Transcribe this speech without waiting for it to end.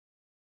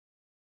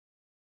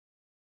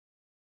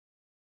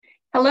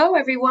Hello,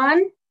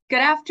 everyone.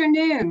 Good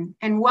afternoon,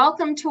 and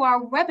welcome to our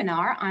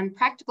webinar on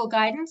practical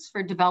guidance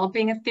for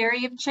developing a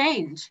theory of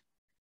change.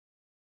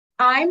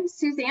 I'm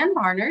Suzanne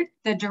Barnard,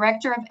 the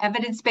Director of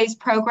Evidence-Based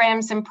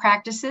Programs and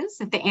Practices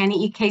at the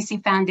Annie E. Casey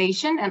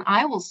Foundation, and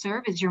I will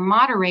serve as your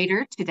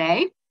moderator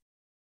today.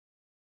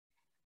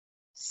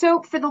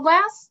 So for the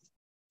last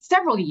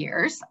several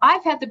years,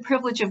 I've had the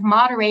privilege of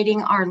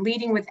moderating our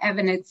Leading with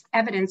Evidence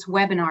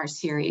webinar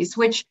series,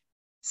 which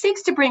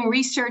seeks to bring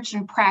research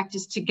and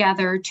practice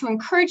together to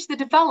encourage the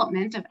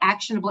development of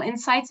actionable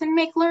insights and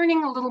make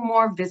learning a little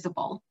more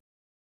visible.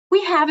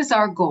 We have as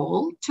our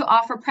goal to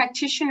offer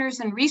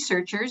practitioners and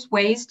researchers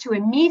ways to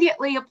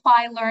immediately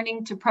apply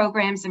learning to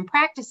programs and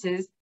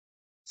practices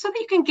so that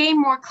you can gain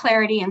more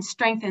clarity and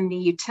strengthen the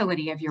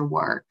utility of your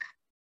work.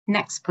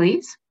 Next,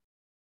 please.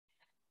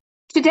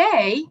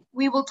 Today,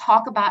 we will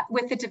talk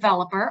with the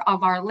developer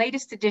of our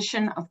latest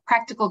edition of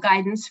Practical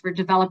Guidance for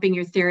Developing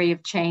Your Theory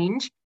of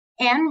Change,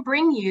 and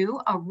bring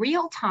you a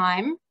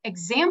real-time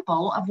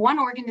example of one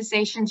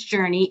organization's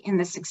journey in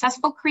the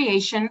successful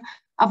creation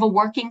of a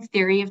working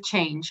theory of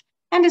change.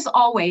 And as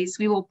always,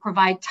 we will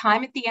provide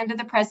time at the end of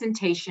the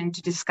presentation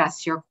to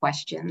discuss your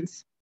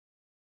questions.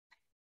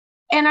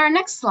 In our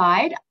next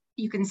slide,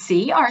 you can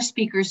see our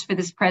speakers for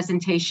this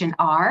presentation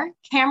are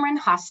Cameron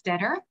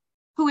Hostetter,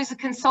 who is a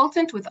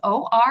consultant with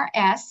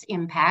ORS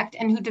Impact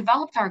and who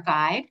developed our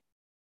guide,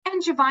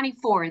 and Giovanni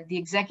Ford, the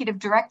Executive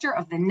Director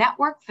of the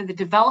Network for the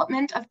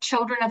Development of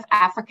Children of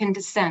African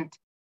Descent,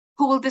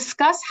 who will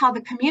discuss how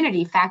the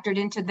community factored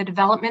into the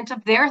development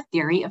of their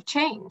theory of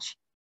change.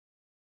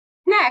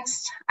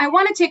 Next, I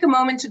want to take a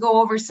moment to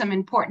go over some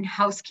important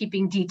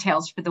housekeeping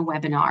details for the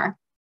webinar.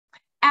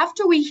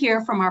 After we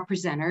hear from our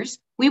presenters,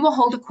 we will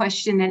hold a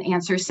question and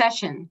answer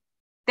session.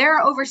 There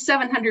are over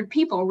 700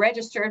 people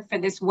registered for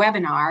this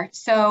webinar,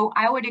 so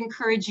I would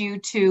encourage you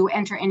to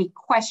enter any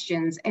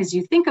questions as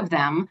you think of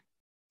them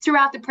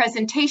throughout the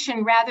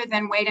presentation rather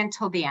than wait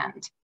until the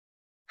end.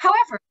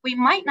 However, we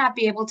might not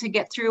be able to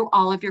get through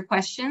all of your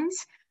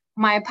questions.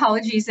 My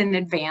apologies in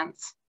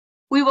advance.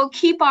 We will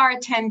keep our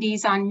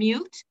attendees on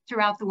mute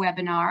throughout the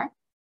webinar.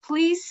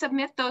 Please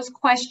submit those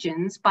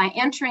questions by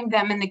entering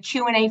them in the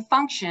Q&A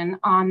function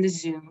on the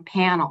Zoom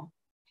panel.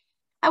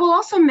 I will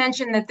also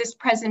mention that this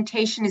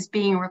presentation is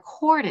being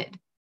recorded,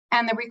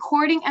 and the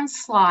recording and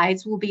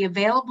slides will be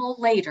available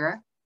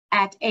later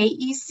at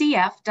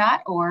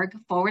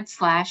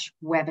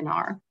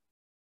aecf.org/webinar.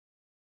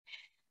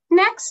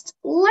 Next,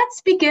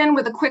 let's begin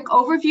with a quick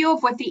overview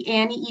of what the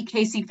Annie E.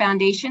 Casey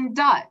Foundation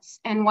does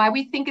and why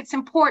we think it's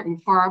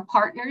important for our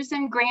partners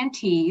and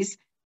grantees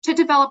to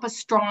develop a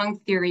strong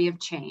theory of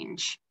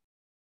change.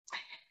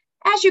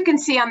 As you can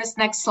see on this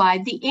next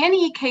slide, the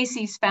Annie E.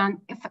 Casey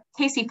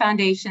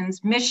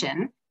Foundation's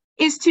mission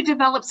is to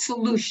develop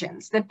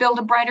solutions that build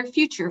a brighter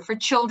future for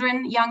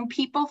children, young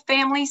people,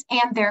 families,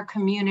 and their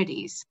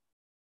communities.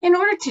 In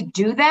order to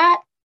do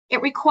that,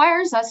 it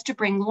requires us to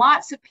bring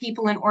lots of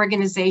people and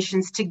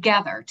organizations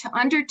together to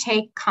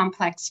undertake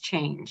complex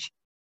change.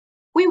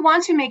 We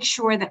want to make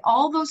sure that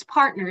all those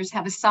partners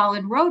have a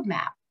solid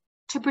roadmap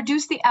to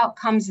produce the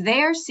outcomes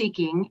they're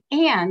seeking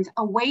and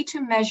a way to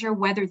measure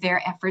whether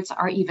their efforts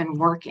are even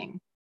working.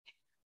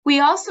 We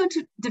also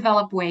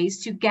develop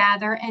ways to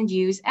gather and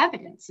use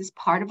evidence as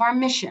part of our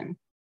mission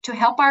to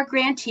help our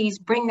grantees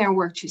bring their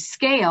work to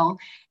scale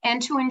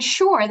and to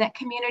ensure that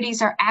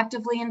communities are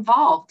actively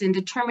involved in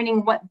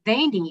determining what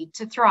they need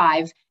to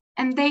thrive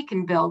and they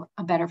can build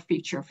a better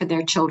future for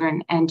their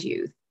children and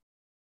youth.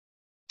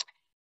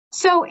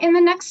 So in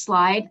the next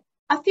slide,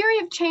 a theory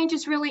of change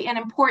is really an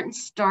important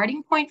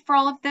starting point for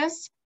all of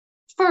this.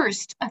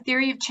 First, a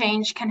theory of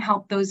change can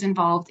help those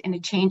involved in a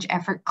change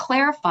effort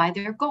clarify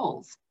their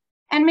goals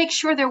and make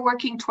sure they're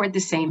working toward the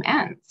same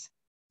ends.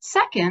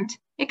 Second,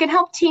 it can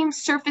help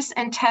teams surface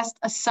and test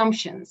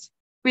assumptions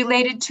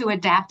related to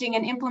adapting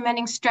and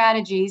implementing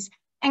strategies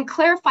and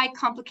clarify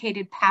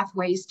complicated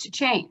pathways to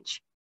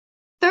change.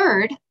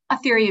 Third, a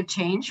theory of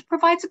change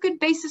provides a good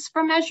basis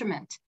for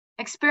measurement,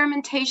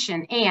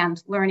 experimentation,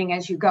 and learning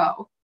as you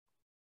go.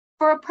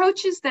 For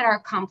approaches that are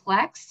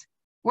complex,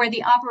 where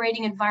the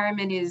operating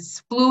environment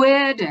is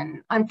fluid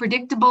and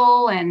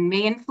unpredictable and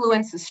may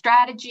influence the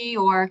strategy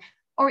or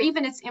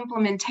even its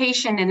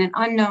implementation in an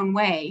unknown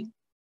way,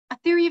 a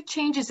theory of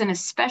change is an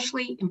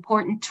especially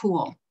important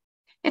tool.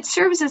 It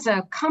serves as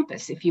a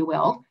compass, if you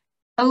will,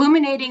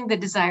 illuminating the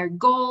desired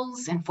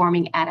goals,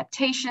 informing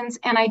adaptations,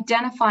 and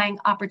identifying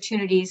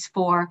opportunities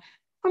for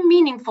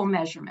meaningful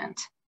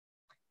measurement.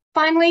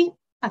 Finally,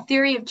 a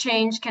theory of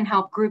change can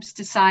help groups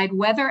decide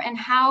whether and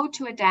how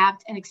to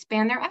adapt and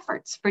expand their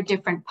efforts for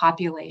different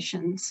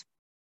populations.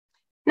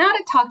 Now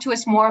to talk to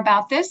us more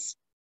about this,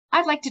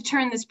 I'd like to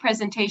turn this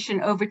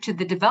presentation over to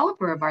the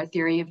developer of our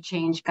Theory of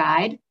Change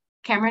guide,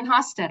 Cameron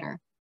Hostetter.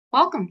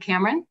 Welcome,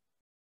 Cameron.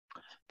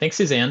 Thanks,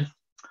 Suzanne.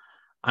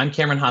 I'm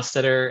Cameron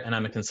Hostetter, and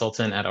I'm a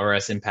consultant at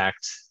ORS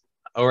Impact.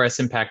 ORS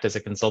Impact is a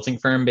consulting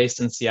firm based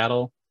in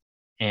Seattle,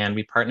 and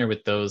we partner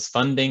with those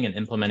funding and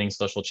implementing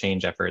social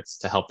change efforts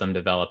to help them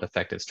develop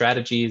effective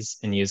strategies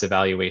and use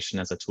evaluation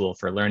as a tool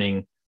for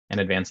learning and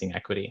advancing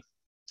equity.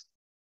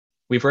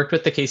 We've worked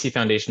with the Casey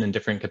Foundation in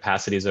different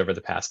capacities over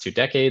the past 2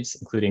 decades,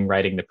 including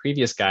writing the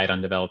previous guide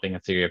on developing a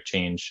theory of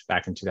change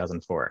back in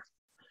 2004.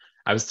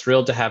 I was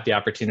thrilled to have the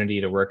opportunity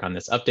to work on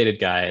this updated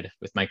guide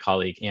with my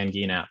colleague Anne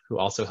Gienap, who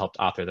also helped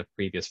author the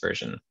previous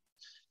version.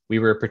 We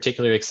were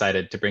particularly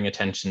excited to bring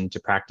attention to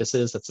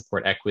practices that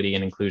support equity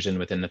and inclusion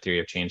within the theory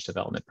of change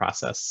development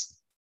process.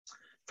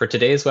 For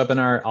today's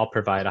webinar, I'll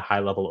provide a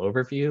high-level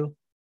overview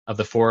of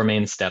the 4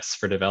 main steps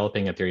for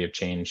developing a theory of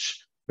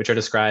change, which are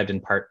described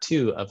in part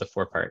 2 of the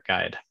 4-part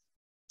guide.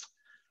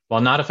 While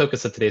not a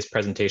focus of today's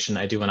presentation,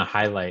 I do want to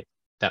highlight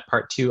that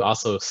part 2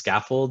 also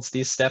scaffolds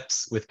these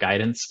steps with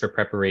guidance for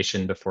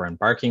preparation before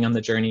embarking on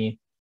the journey,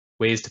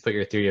 ways to put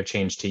your theory of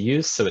change to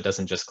use so it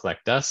doesn't just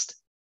collect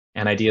dust,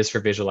 and ideas for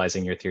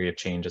visualizing your theory of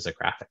change as a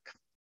graphic.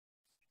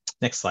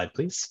 Next slide,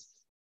 please.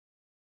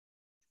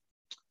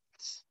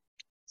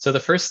 So the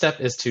first step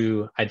is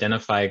to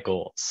identify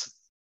goals.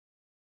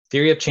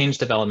 Theory of change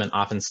development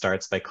often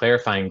starts by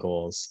clarifying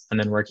goals and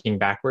then working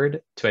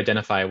backward to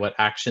identify what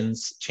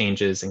actions,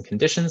 changes, and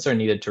conditions are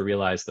needed to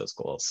realize those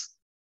goals.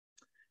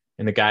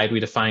 In the guide, we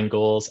define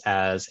goals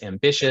as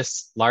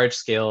ambitious,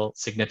 large-scale,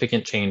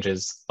 significant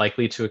changes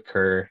likely to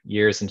occur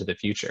years into the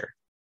future.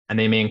 And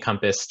they may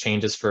encompass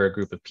changes for a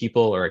group of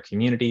people or a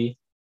community,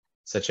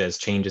 such as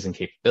changes in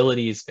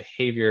capabilities,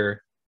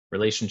 behavior,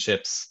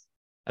 relationships,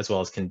 as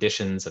well as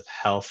conditions of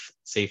health,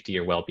 safety,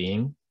 or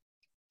well-being,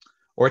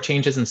 or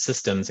changes in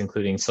systems,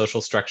 including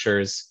social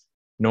structures,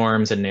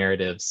 norms and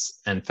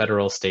narratives, and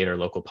federal, state, or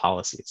local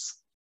policies.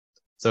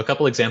 So a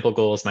couple example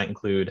goals might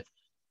include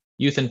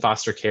youth in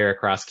foster care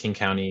across King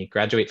County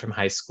graduate from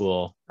high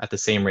school at the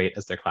same rate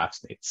as their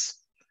classmates.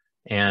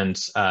 And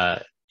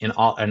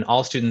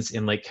all students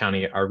in Lake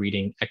County are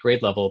reading at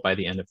grade level by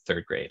the end of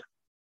 3rd grade.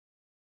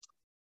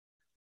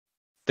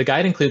 The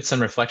guide includes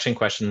some reflection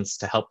questions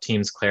to help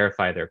teams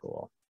clarify their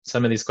goal.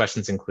 Some of these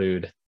questions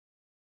include,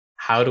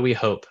 how do we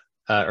hope,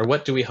 or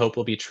what do we hope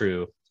will be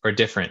true or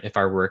different if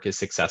our work is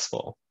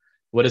successful?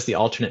 What is the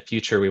alternate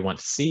future we want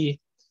to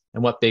see?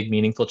 And what big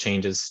meaningful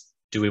changes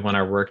do we want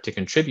our work to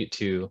contribute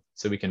to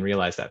so we can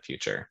realize that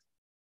future?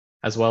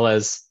 As well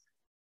as,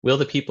 will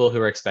the people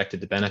who are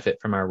expected to benefit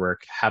from our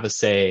work have a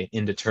say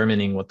in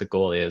determining what the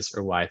goal is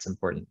or why it's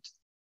important?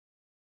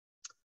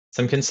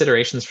 Some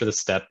considerations for this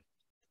step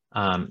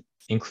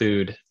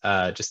include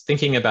just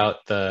thinking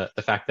about the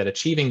fact that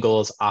achieving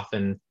goals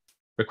often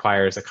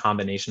requires a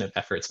combination of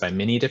efforts by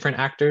many different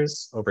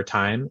actors over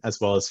time, as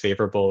well as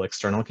favorable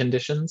external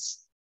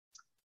conditions.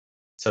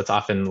 So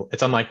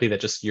it's unlikely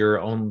that just your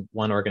own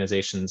one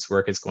organization's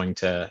work is going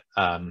to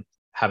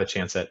have a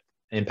chance at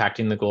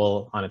impacting the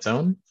goal on its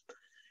own.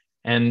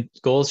 And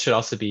goals should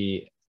also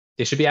be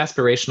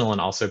aspirational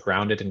and also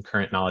grounded in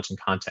current knowledge and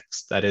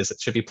context. That is,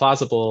 it should be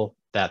plausible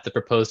that the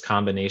proposed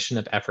combination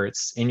of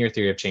efforts in your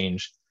theory of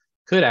change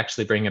could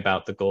actually bring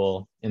about the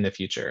goal in the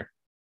future,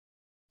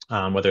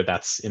 whether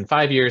that's in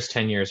 5 years,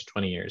 10 years, or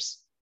 20 years.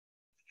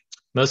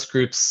 Most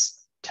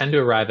groups tend to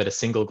arrive at a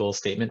single goal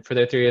statement for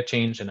their theory of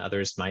change, and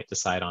others might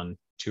decide on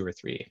 2 or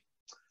 3.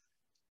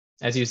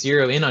 As you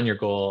zero in on your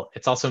goal,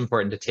 it's also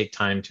important to take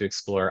time to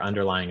explore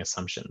underlying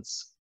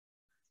assumptions.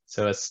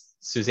 So as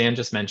Suzanne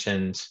just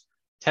mentioned,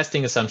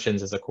 testing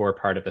assumptions is a core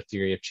part of the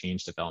theory of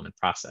change development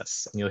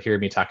process, and you'll hear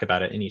me talk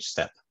about it in each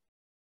step.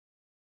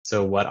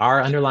 So what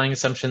are underlying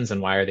assumptions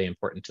and why are they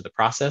important to the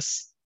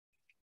process?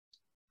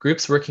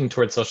 Groups working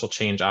towards social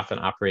change often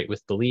operate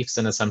with beliefs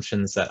and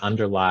assumptions that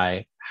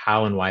underlie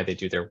how and why they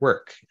do their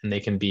work, and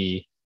they can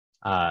be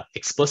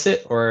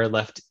explicit or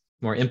left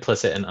more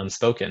implicit and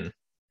unspoken.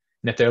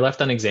 And if they're left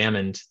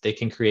unexamined, they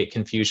can create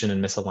confusion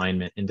and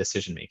misalignment in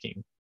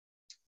decision-making.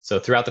 So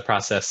throughout the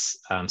process,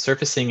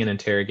 surfacing and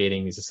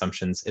interrogating these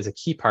assumptions is a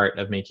key part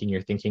of making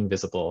your thinking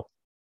visible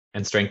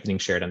and strengthening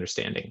shared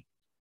understanding.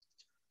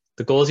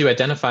 The goals you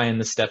identify in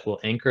this step will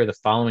anchor the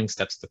following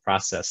steps of the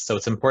process. So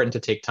it's important to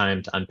take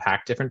time to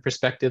unpack different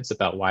perspectives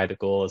about why the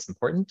goal is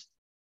important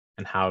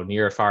and how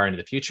near or far into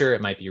the future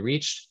it might be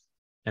reached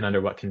and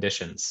under what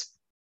conditions.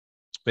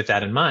 With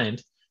that in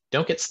mind,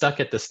 don't get stuck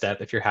at this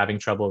step if you're having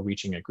trouble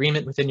reaching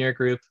agreement within your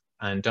group,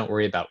 and don't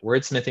worry about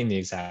wordsmithing the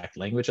exact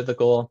language of the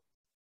goal.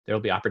 There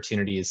will be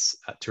opportunities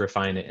to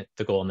refine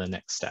the goal in the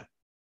next step.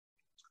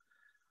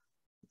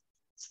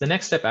 So the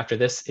next step after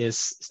this is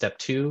step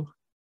 2,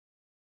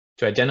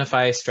 to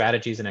identify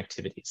strategies and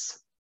activities.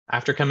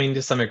 After coming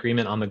to some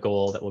agreement on the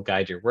goal that will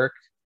guide your work,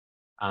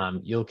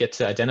 you'll get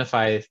to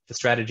identify the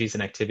strategies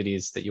and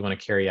activities that you want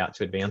to carry out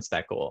to advance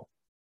that goal.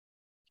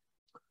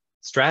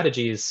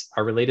 Strategies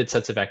are related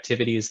sets of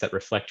activities that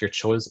reflect your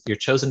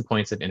chosen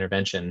points of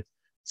intervention,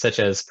 such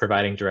as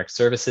providing direct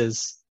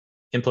services,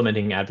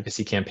 implementing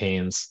advocacy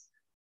campaigns,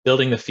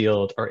 building the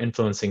field, or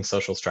influencing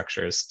social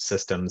structures,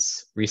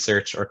 systems,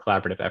 research, or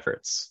collaborative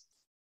efforts.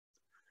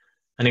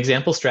 An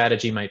example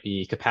strategy might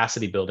be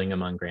capacity building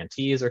among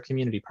grantees or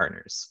community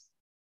partners.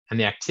 And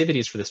the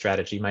activities for the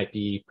strategy might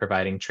be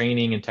providing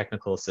training and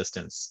technical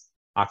assistance,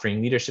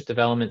 offering leadership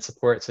development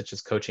support such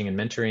as coaching and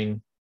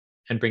mentoring,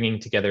 and bringing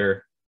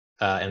together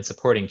and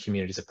supporting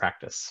communities of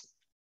practice.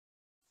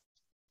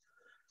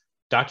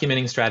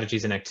 Documenting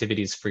strategies and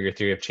activities for your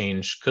theory of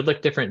change could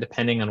look different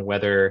depending on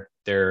whether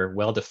they're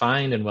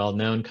well-defined and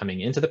well-known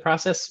coming into the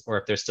process, or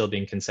if they're still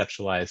being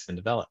conceptualized and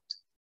developed.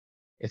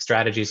 If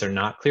strategies are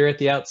not clear at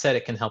the outset,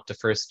 it can help to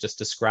first just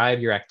describe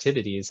your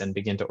activities and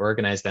begin to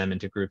organize them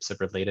into groups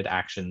of related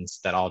actions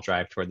that all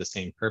drive toward the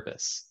same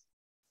purpose.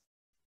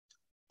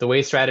 The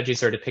way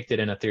strategies are depicted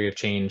in a theory of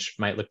change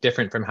might look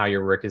different from how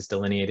your work is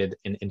delineated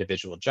in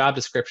individual job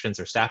descriptions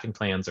or staffing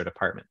plans or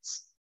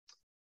departments.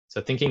 So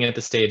thinking at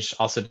this stage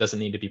also doesn't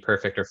need to be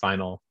perfect or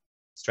final.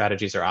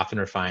 Strategies are often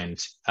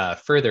refined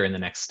further in the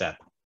next step.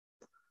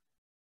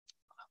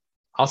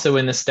 Also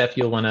in this step,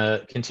 you'll want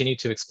to continue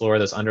to explore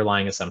those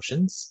underlying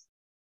assumptions.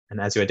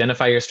 And as you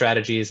identify your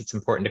strategies, it's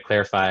important to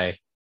clarify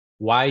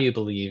why you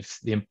believe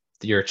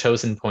your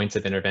chosen points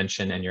of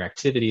intervention and your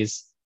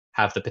activities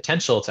have the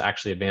potential to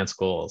actually advance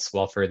goals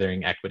while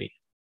furthering equity.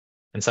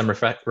 And some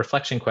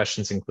reflection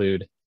questions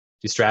include,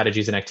 do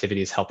strategies and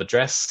activities help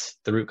address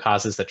the root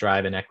causes that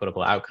drive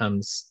inequitable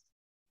outcomes?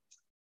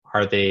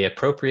 Are they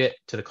appropriate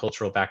to the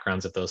cultural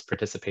backgrounds of those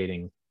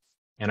participating?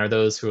 And are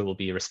those who will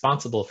be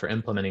responsible for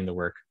implementing the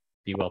work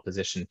be well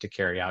positioned to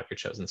carry out your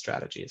chosen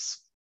strategies?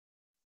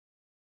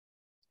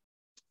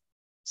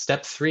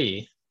 Step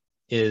 3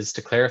 is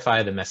to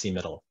clarify the messy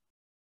middle.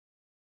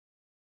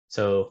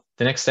 So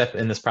the next step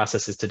in this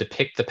process is to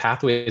depict the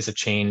pathways of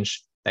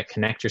change that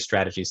connect your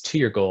strategies to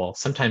your goal,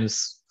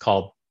 sometimes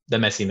called the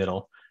messy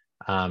middle.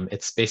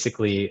 It's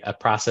basically a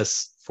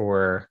process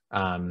for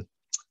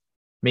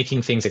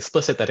making things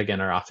explicit that,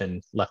 again, are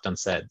often left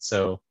unsaid.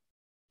 So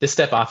this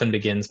step often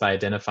begins by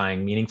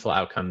identifying meaningful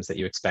outcomes that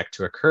you expect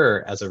to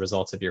occur as a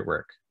result of your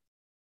work.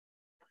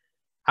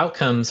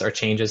 Outcomes are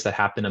changes that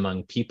happen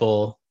among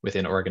people,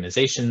 within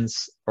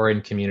organizations, or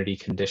in community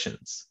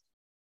conditions.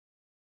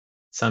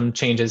 Some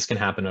changes can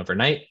happen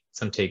overnight,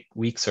 some take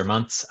weeks or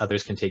months,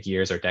 others can take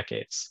years or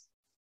decades.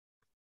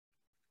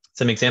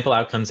 Some example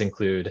outcomes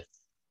include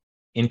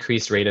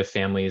increased rate of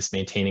families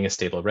maintaining a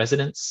stable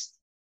residence,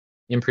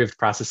 improved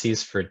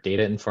processes for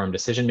data-informed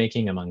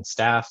decision-making among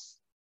staff,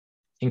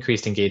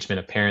 increased engagement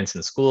of parents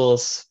in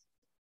schools,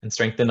 and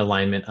strengthened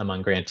alignment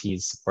among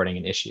grantees supporting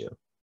an issue.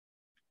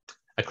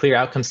 A clear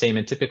outcome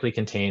statement typically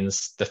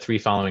contains the 3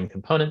 following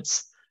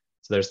components.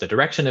 So there's the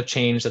direction of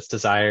change that's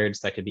desired.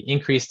 So that could be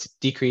increased,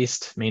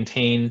 decreased,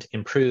 maintained,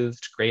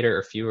 improved, greater,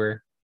 or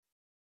fewer.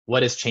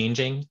 What is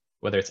changing,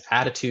 whether it's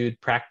attitude,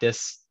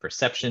 practice,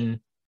 perception,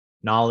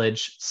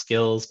 knowledge,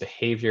 skills,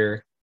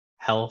 behavior,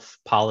 health,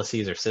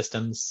 policies, or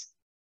systems.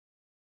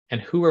 And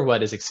who or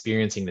what is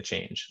experiencing the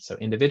change. So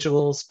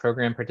individuals,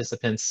 program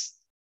participants,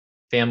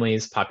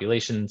 families,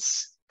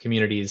 populations,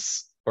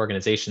 communities,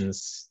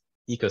 organizations,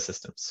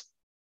 ecosystems.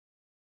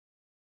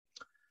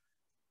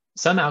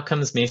 Some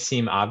outcomes may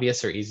seem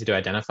obvious or easy to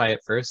identify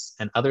at first,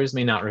 and others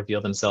may not reveal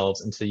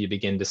themselves until you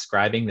begin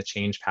describing the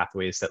change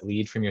pathways that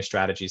lead from your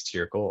strategies to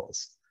your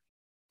goals.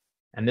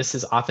 And this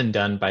is often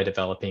done by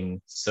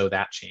developing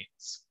so-that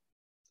chains.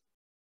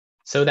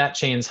 So-that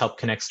chains help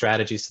connect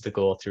strategies to the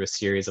goal through a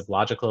series of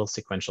logical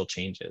sequential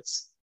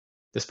changes.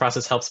 This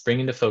process helps bring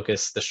into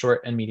focus the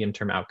short and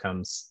medium-term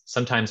outcomes,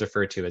 sometimes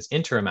referred to as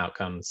interim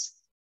outcomes,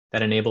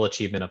 that enable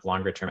achievement of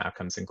longer-term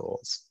outcomes and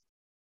goals.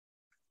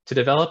 To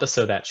develop a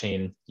so-that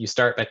chain, you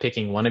start by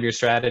picking one of your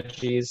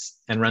strategies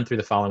and run through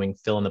the following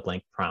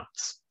fill-in-the-blank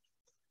prompts.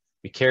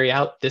 We carry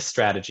out this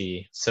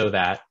strategy so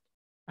that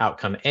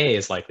outcome A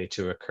is likely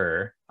to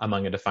occur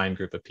among a defined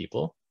group of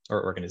people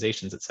or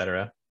organizations,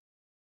 etc.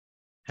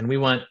 And we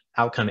want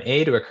outcome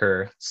A to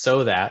occur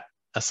so that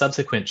a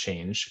subsequent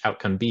change,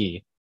 outcome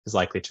B, is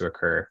likely to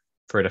occur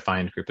for a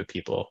defined group of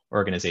people,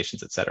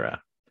 organizations, etc.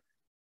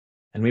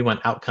 And we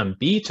want outcome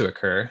B to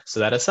occur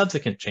so that a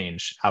subsequent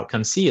change,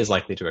 outcome C, is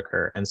likely to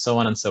occur, and so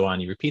on and so on.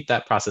 You repeat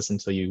that process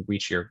until you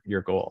reach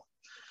your goal.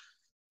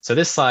 So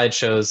this slide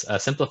shows a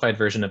simplified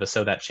version of a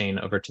so-that chain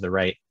over to the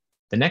right.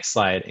 The next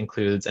slide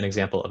includes an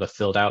example of a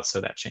filled out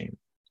so-that chain.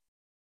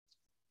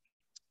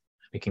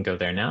 We can go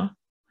there now.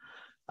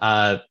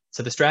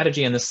 So the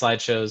strategy in this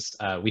slide shows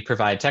we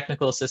provide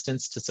technical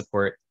assistance to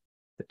support,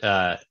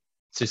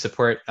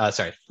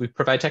 we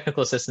provide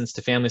technical assistance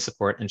to family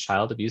support and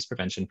child abuse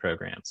prevention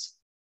programs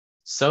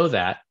so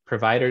that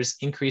providers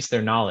increase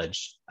their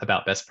knowledge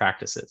about best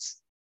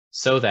practices,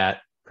 so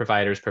that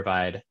providers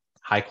provide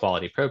high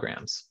quality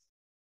programs,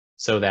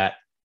 so that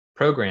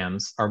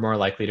programs are more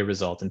likely to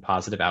result in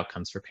positive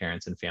outcomes for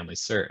parents and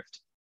families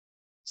served,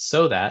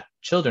 so that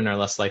children are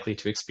less likely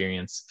to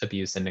experience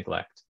abuse and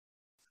neglect.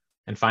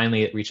 And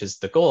finally, it reaches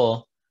the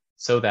goal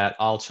so that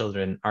all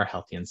children are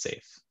healthy and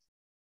safe.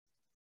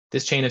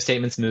 This chain of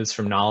statements moves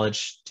from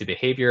knowledge to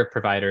behavior of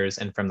providers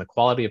and from the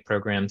quality of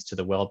programs to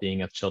the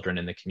well-being of children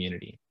in the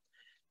community.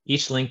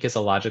 Each link is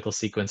a logical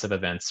sequence of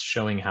events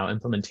showing how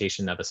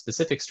implementation of a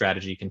specific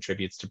strategy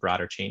contributes to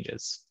broader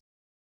changes.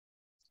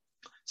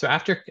 So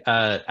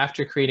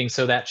after creating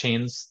so-that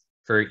chains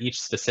for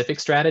each specific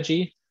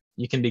strategy,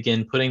 you can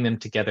begin putting them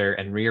together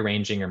and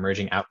rearranging or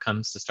merging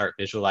outcomes to start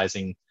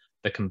visualizing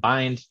the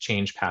combined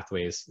change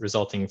pathways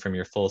resulting from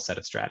your full set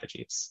of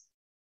strategies.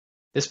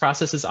 This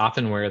process is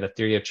often where the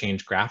theory of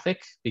change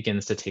graphic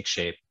begins to take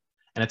shape,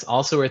 and it's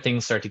also where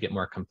things start to get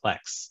more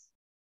complex.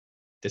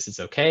 This is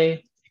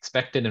okay,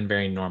 expected, and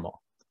very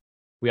normal.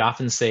 We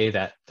often say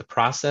that the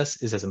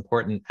process is as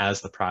important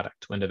as the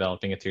product when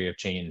developing a theory of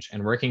change,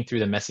 and working through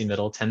the messy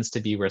middle tends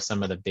to be where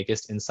some of the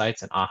biggest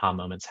insights and aha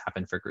moments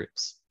happen for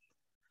groups.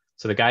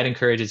 So the guide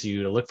encourages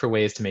you to look for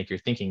ways to make your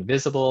thinking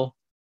visible,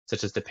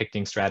 such as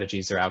depicting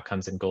strategies or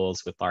outcomes and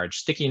goals with large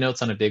sticky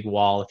notes on a big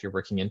wall if you're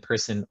working in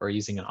person, or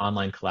using an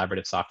online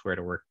collaborative software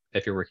to work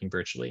if you're working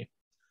virtually.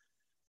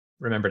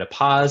 Remember to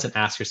pause and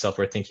ask yourself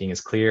where thinking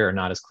is clear or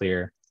not as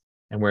clear,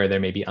 and where there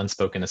may be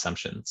unspoken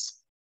assumptions.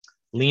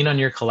 Lean on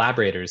your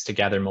collaborators to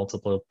gather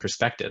multiple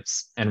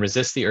perspectives, and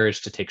resist the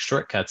urge to take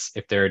shortcuts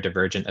if there are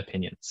divergent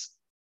opinions.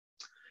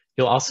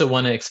 You'll also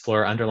want to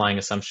explore underlying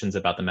assumptions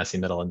about the messy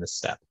middle in this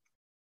step.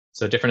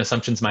 So different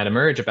assumptions might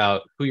emerge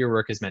about who your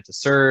work is meant to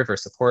serve or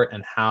support,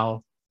 and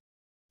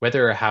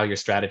whether or how your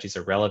strategies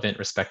are relevant,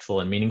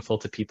 respectful, and meaningful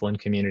to people and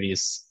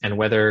communities, and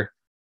whether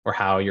or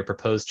how your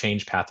proposed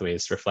change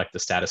pathways reflect the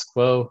status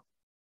quo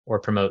or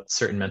promote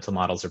certain mental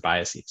models or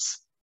biases.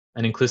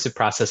 An inclusive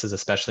process is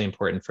especially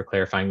important for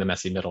clarifying the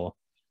messy middle,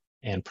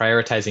 and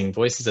prioritizing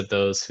voices of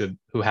those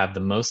who have the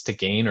most to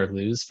gain or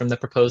lose from the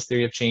proposed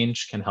theory of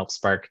change can help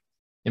spark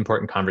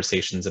important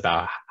conversations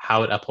about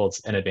how it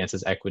upholds and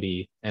advances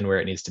equity, and where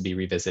it needs to be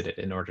revisited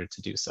in order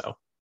to do so.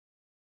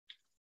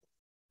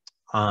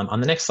 On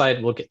the next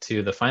slide, we'll get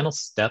to the final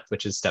step,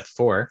 which is step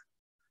 4.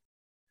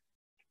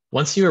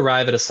 Once you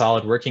arrive at a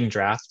solid working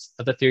draft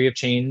of the theory of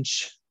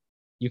change,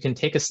 you can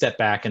take a step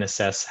back and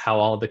assess how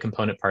all of the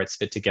component parts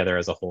fit together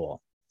as a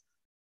whole.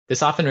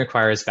 This often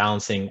requires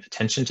balancing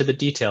attention to the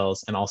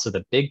details and also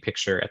the big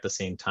picture at the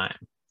same time.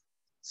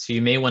 So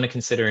you may want to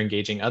consider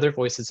engaging other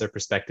voices or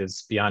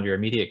perspectives beyond your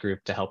immediate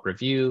group to help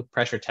review,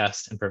 pressure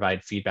test, and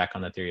provide feedback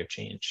on the theory of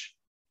change.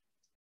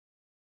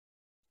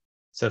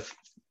 So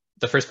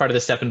the first part of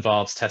the step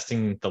involves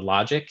testing the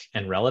logic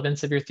and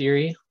relevance of your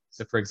theory.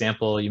 So for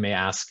example, you may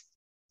ask,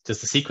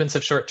 does the sequence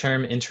of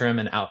short-term, interim,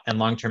 and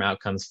long-term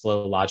outcomes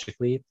flow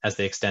logically as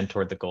they extend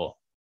toward the goal?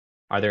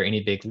 Are there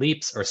any big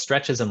leaps or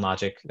stretches in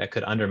logic that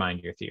could undermine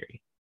your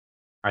theory?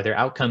 Are there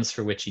outcomes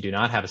for which you do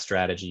not have a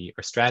strategy,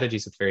 or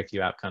strategies with very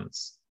few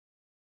outcomes?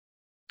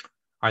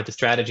 Are the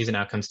strategies and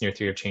outcomes in your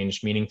theory of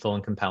change meaningful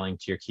and compelling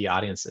to your key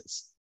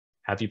audiences?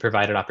 Have you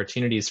provided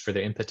opportunities for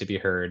their input to be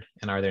heard,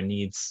 and are their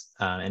needs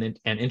and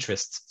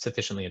interests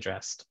sufficiently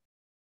addressed?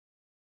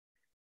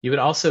 You would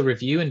also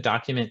review and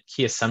document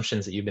key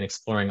assumptions that you've been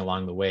exploring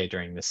along the way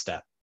during this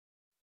step.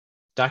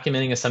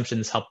 Documenting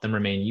assumptions help them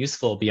remain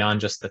useful beyond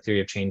just the theory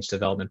of change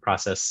development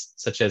process,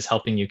 such as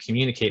helping you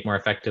communicate more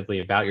effectively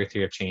about your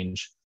theory of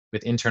change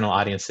with internal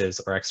audiences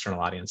or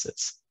external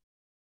audiences.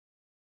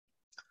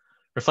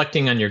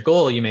 Reflecting on your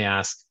goal, you may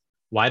ask,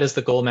 why does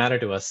the goal matter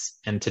to us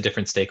and to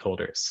different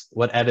stakeholders?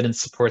 What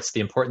evidence supports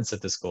the importance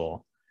of this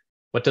goal?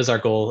 What does our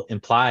goal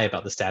imply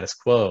about the status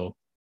quo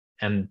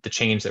and the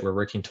change that we're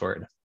working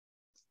toward?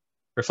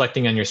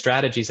 Reflecting on your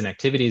strategies and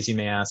activities, you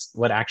may ask,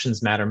 what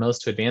actions matter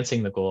most to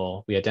advancing the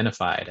goal we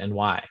identified, and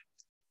why?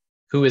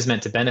 Who is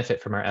meant to benefit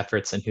from our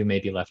efforts, and who may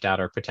be left out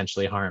or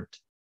potentially harmed?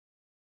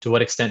 To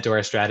what extent do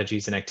our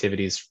strategies and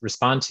activities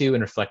respond to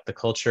and reflect the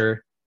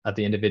culture of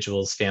the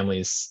individuals,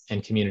 families,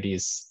 and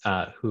communities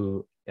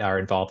who are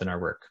involved in our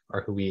work,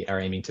 or who we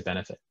are aiming to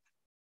benefit?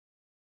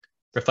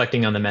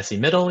 Reflecting on the messy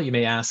middle, you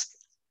may ask,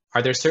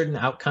 are there certain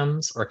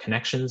outcomes or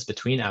connections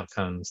between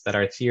outcomes that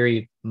our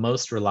theory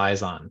most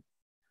relies on?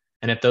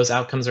 And if those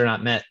outcomes are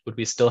not met, would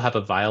we still have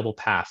a viable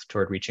path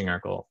toward reaching our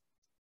goal?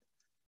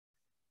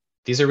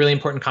 These are really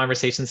important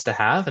conversations to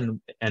have,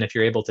 and if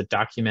you're able to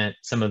document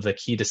some of the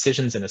key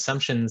decisions and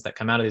assumptions that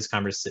come out of these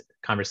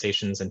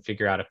conversations and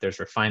figure out if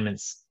there's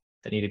refinements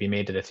that need to be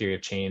made to the theory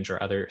of change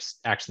or other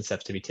action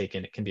steps to be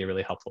taken, it can be a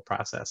really helpful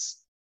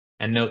process.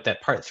 And note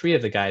that part 3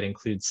 of the guide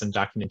includes some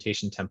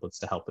documentation templates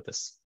to help with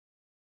this.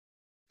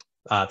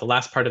 The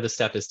last part of the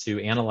step is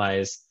to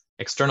analyze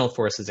external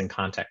forces in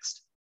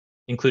context,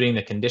 including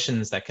the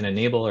conditions that can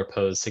enable or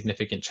pose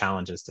significant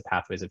challenges to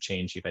pathways of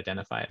change you've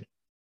identified.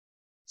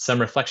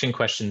 Some reflection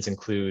questions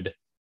include,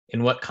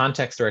 in what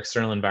context or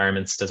external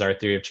environments does our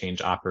theory of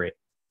change operate?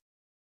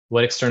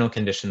 What external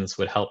conditions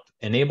would help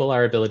enable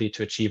our ability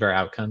to achieve our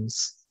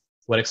outcomes?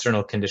 What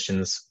external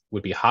conditions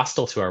would be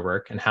hostile to our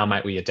work, and how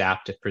might we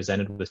adapt if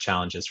presented with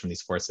challenges from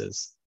these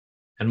forces?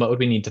 And what would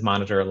we need to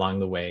monitor along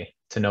the way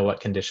to know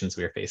what conditions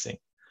we are facing?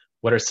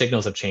 What are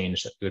signals of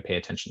change that we would pay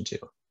attention to?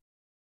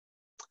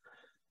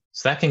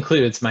 So that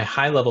concludes my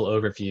high-level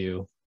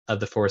overview of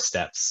the 4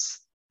 steps.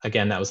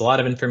 Again, that was a lot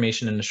of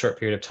information in a short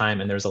period of time,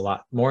 and there's a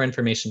lot more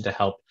information to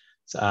help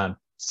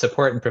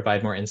support and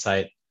provide more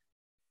insight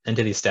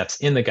into these steps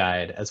in the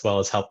guide, as well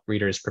as help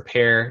readers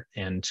prepare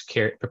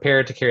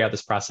to carry out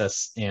this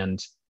process and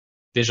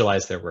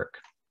visualize their work.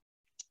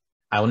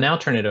 I will now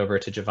turn it over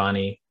to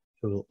Giovanni,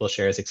 who will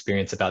share his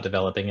experience about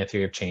developing a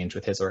theory of change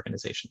with his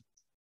organization.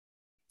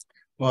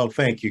 Well,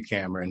 thank you,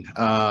 Cameron,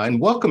 and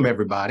welcome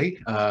everybody.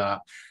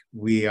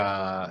 We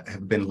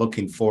have been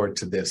looking forward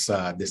to this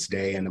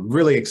day, and I'm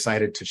really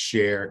excited to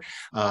share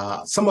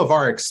some of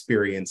our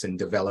experience in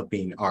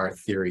developing our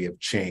theory of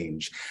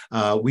change.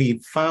 We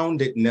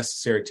found it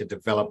necessary to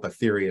develop a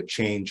theory of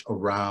change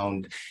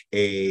around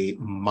a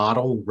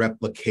model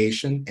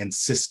replication and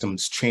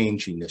systems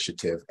change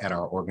initiative at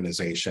our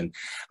organization.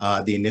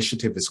 The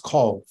initiative is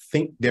called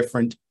Think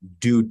Different,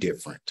 Do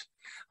Different.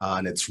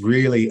 And it's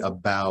really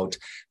about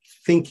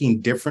thinking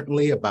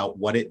differently about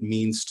what it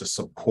means to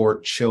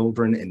support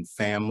children and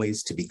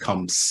families to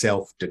become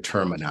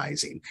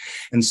self-determinizing.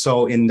 And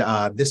so in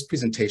this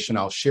presentation,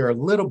 I'll share a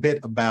little bit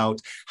about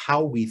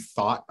how we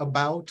thought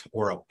about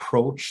or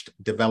approached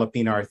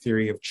developing our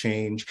theory of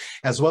change,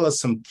 as well as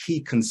some key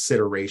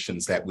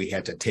considerations that we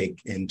had to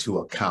take into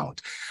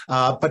account.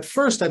 But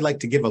first, I'd like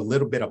to give a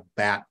little bit of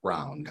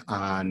background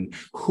on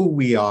who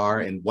we are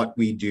and what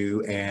we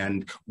do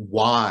and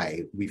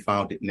why we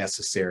found it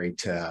necessary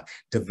to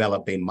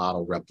develop a model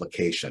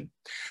replication.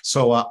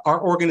 So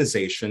our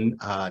organization,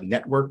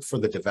 Network for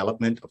the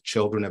Development of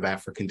Children of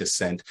African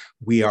Descent,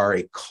 we are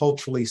a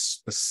culturally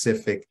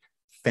specific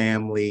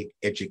family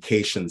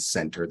education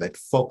center that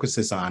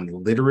focuses on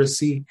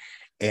literacy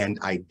and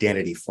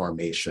identity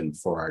formation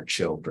for our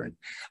children.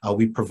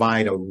 We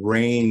provide a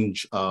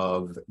range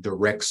of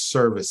direct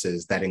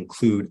services that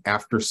include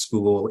after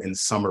school and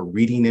summer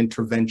reading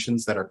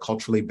interventions that are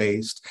culturally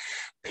based,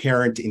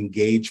 parent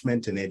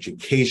engagement and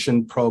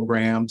education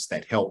programs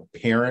that help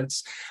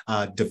parents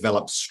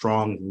develop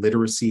strong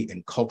literacy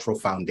and cultural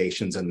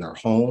foundations in their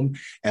home,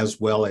 as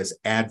well as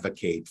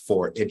advocate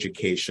for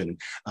educational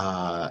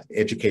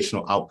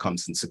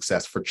outcomes and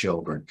success for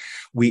children.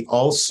 We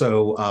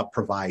also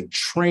provide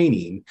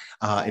training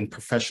and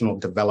professional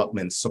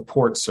development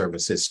support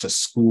services to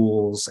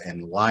schools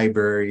and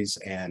libraries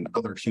and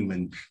other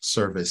human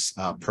service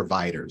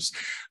providers.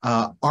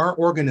 Our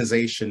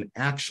organization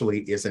actually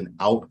is an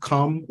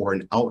outcome or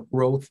an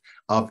outgrowth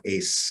of a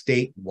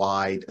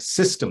statewide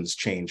systems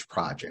change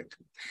project.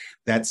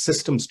 That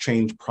systems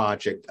change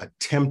project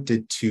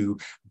attempted to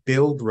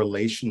build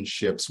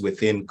relationships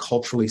within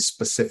culturally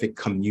specific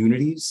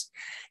communities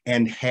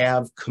and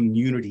have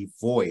community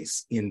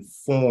voice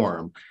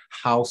inform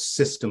how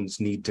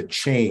systems need to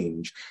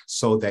change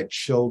so that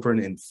children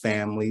and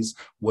families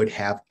would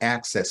have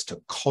access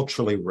to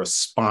culturally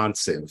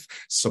responsive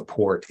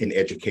support in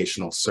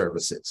educational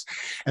services.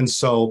 And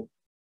so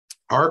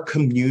our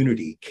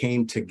community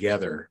came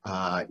together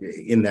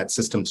in that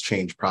systems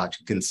change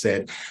project and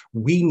said,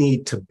 we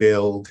need to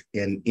build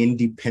an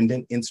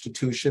independent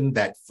institution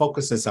that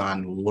focuses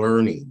on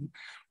learning.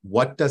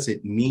 What does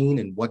it mean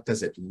and what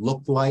does it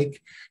look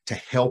like to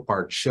help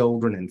our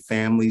children and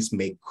families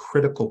make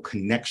critical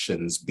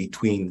connections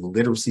between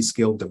literacy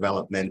skill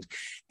development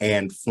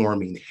and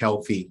forming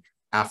healthy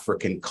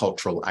African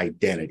cultural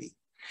identity?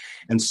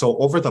 And so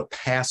over the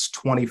past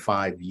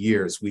 25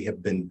 years, we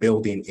have been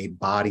building a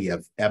body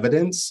of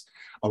evidence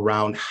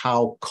around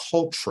how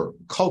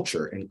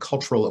culture and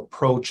cultural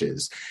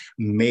approaches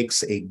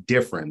makes a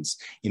difference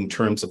in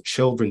terms of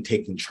children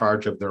taking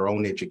charge of their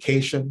own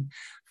education,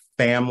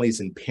 families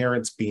and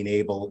parents being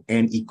able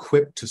and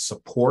equipped to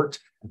support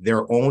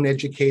their own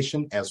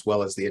education as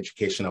well as the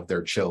education of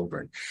their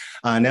children.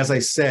 And as I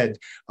said,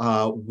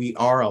 we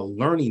are a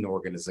learning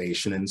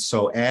organization. And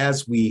so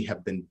as we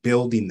have been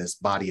building this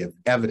body of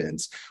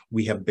evidence,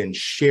 we have been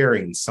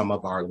sharing some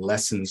of our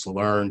lessons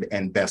learned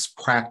and best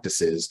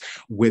practices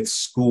with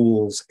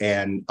schools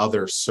and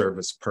other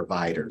service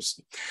providers.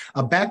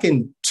 Back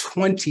in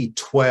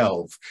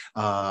 2012,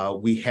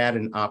 we had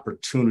an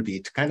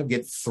opportunity to kind of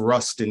get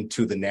thrust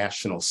into the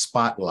national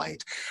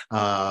spotlight.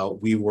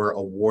 We were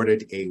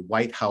awarded a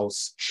White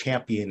House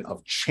Champion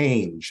of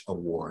Change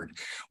Award,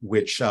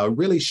 which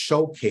really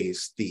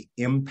showcased the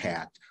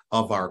impact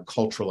of our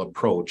cultural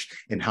approach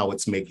and how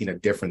it's making a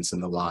difference in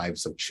the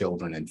lives of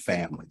children and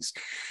families.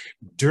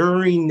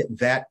 During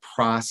that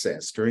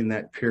process, during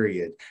that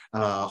period,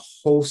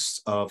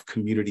 hosts of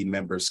community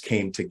members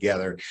came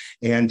together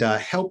and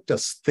helped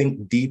us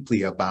think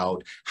deeply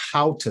about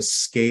how to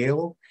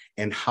scale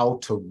and how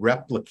to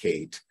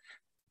replicate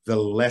the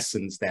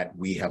lessons that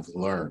we have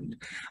learned.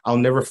 I'll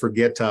never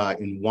forget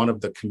in one of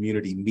the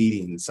community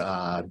meetings,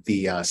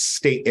 the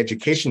state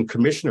education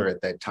commissioner at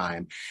that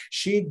time,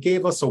 she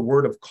gave us a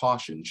word of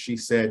caution. She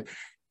said,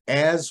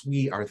 as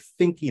we are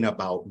thinking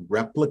about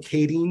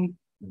replicating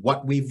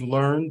what we've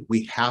learned,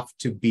 we have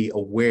to be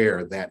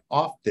aware that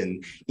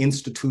often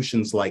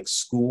institutions like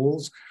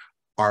schools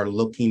are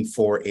looking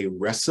for a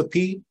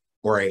recipe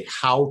or a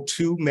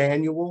how-to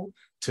manual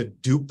to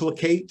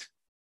duplicate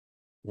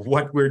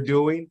what we're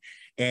doing.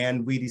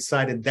 And we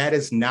decided that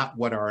is not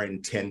what our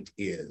intent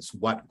is.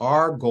 What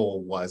our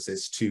goal was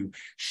is to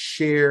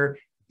share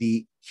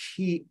the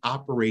key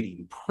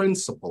operating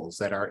principles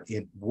that are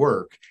at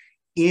work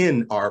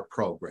in our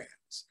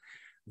programs.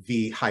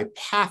 The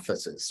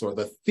hypothesis or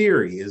the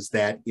theory is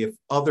that if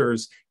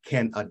others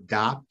can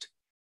adopt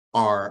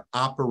our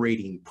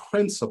operating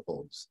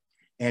principles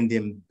and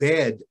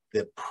embed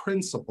the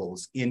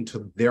principles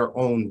into their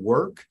own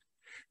work,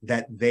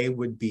 that they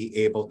would be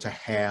able to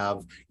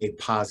have a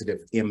positive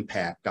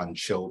impact on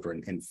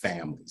children and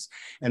families.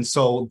 And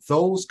so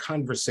those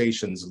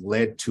conversations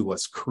led to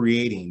us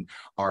creating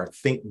our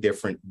Think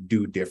Different,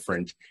 Do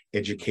Different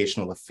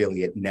Educational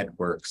Affiliate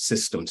Network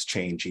Systems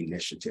Change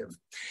Initiative.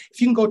 If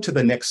you can go to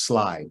the next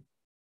slide.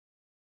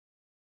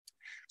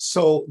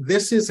 So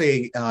this is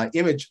a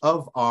image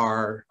of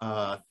our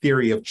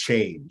theory of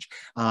change.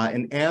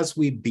 And as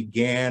we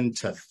began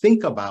to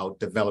think about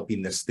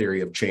developing this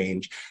theory of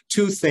change,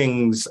 two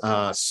things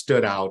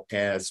stood out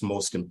as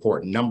most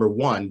important. Number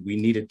one, we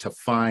needed to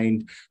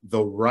find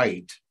the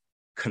right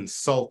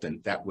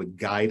consultant that would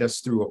guide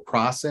us through a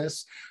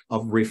process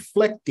of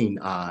reflecting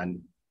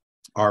on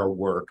our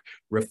work,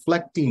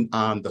 reflecting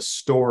on the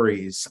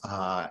stories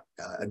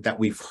that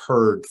we've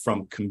heard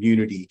from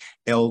community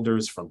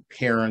elders, from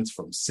parents,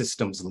 from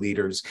systems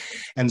leaders.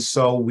 And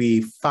so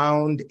we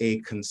found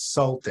a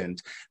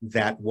consultant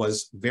that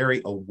was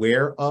very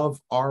aware of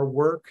our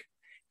work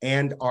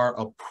and our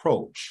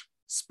approach,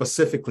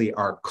 specifically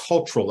our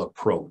cultural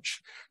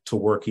approach to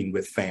working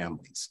with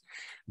families.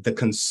 The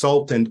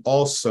consultant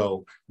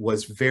also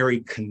was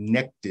very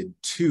connected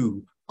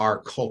to our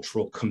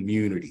cultural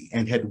community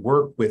and had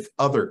worked with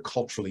other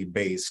culturally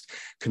based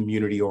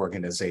community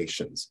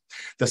organizations.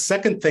 The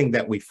second thing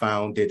that we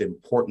found it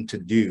important to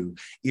do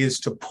is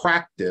to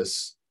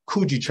practice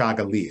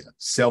Kujichagulia,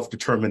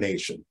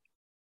 self-determination,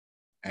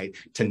 right?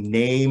 To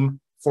name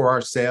for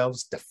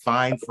ourselves,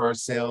 define for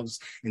ourselves,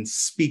 and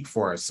speak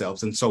for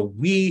ourselves. And so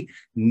we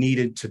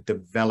needed to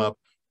develop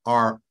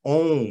our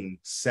own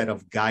set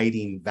of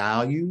guiding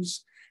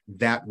values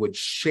that would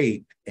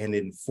shape and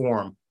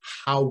inform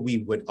how we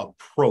would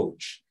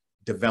approach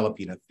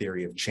developing a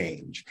theory of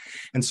change.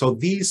 And so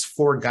these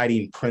four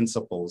guiding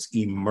principles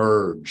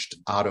emerged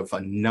out of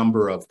a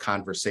number of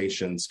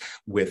conversations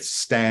with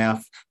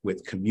staff,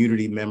 with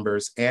community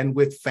members, and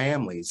with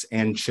families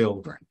and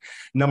children.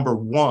 Number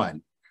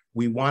one,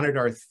 we wanted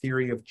our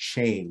theory of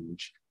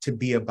change to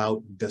be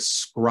about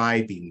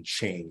describing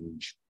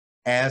change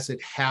as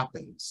it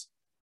happens,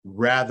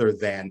 rather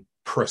than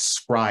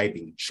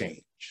prescribing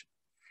change.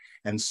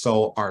 And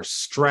so our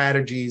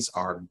strategies,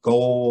 our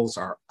goals,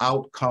 our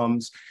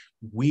outcomes,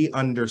 we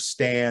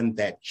understand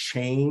that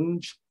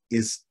change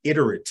is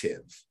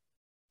iterative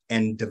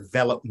and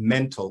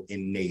developmental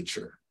in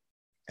nature.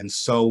 And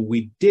so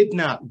we did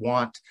not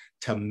want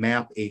to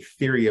map a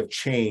theory of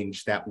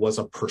change that was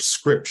a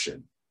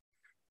prescription,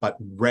 but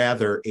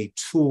rather a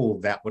tool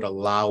that would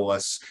allow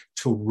us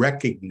to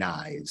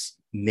recognize,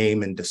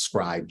 name, and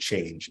describe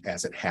change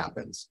as it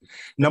happens.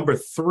 Number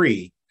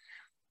three,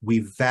 we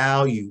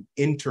value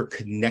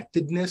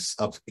interconnectedness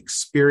of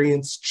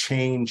experience,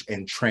 change,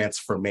 and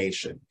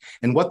transformation.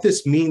 And what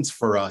this means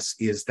for us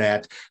is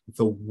that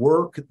the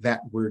work that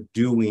we're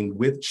doing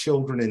with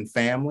children and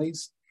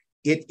families,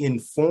 it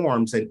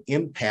informs and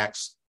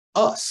impacts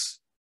us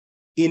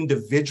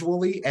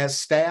individually as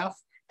staff,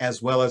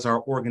 as well as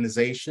our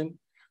organization.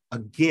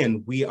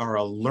 Again, we are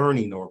a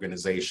learning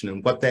organization.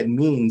 And what that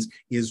means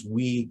is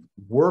we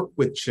work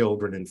with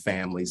children and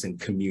families and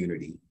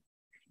community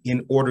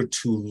in order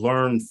to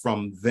learn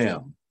from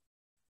them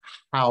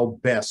how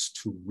best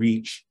to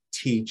reach,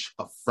 teach,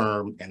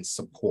 affirm, and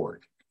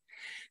support.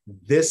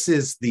 This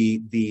is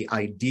the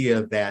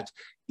idea that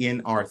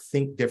in our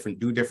Think Different,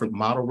 Do Different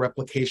model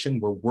replication,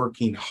 we're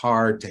working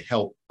hard to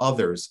help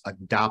others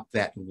adopt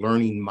that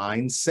learning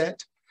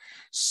mindset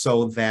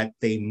so that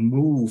they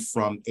move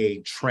from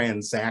a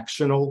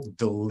transactional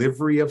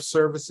delivery of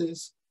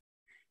services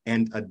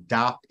and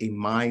adopt a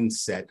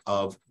mindset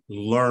of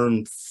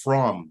learn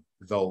from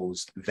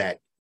those that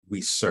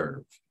we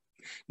serve.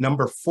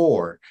 Number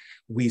four,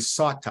 we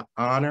sought to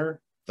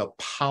honor the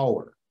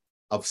power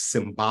of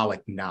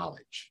symbolic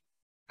knowledge,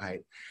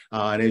 right?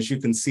 And as you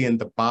can see in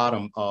the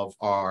bottom of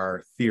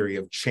our theory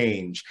of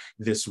change,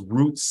 this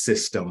root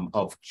system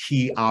of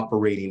key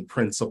operating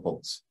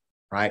principles,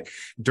 right?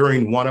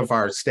 During one of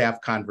our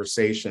staff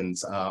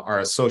conversations, our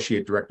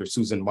associate director,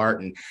 Susan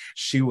Martin,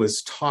 she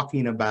was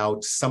talking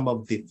about some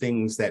of the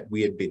things that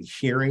we had been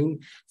hearing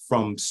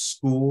from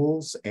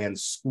schools and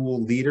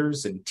school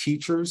leaders and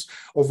teachers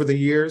over the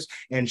years.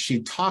 And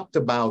she talked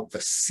about the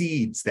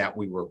seeds that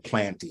we were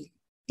planting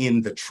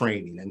in the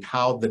training and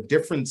how the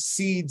different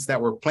seeds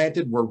that were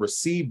planted were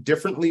received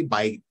differently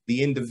by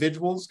the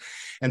individuals.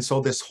 And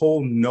so this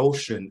whole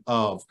notion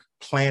of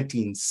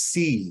planting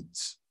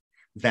seeds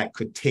that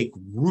could take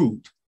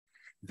root,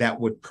 that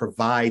would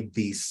provide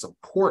the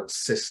support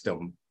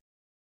system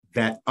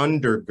that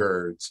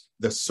undergirds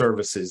the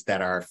services that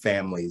our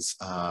families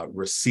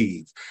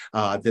receive.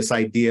 This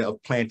idea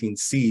of planting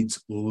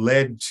seeds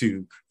led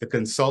to the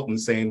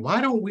consultant saying,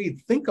 why don't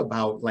we think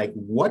about like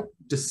what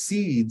the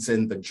seeds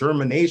and the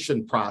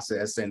germination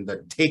process and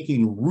the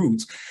taking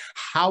roots,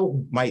 how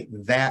might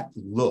that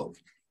look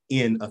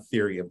in a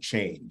theory of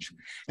change?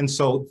 And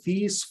so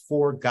these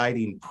four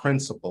guiding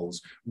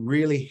principles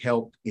really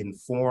helped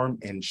inform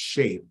and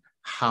shape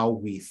how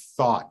we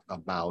thought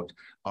about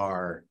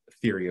our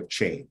theory of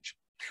change.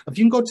 If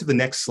you can go to the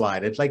next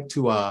slide, I'd like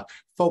to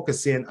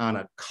focus in on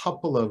a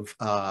couple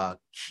of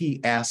key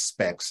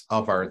aspects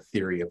of our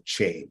theory of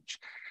change.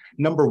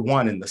 Number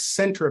one, in the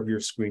center of your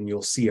screen,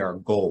 you'll see our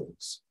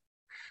goals.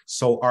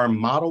 So our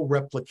model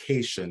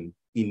replication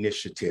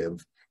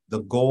initiative,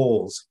 the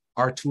goals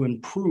are to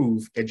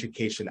improve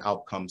education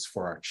outcomes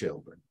for our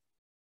children.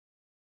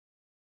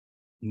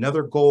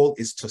 Another goal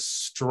is to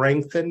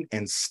strengthen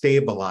and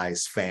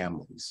stabilize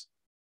families.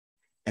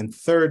 And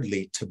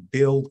thirdly, to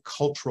build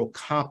cultural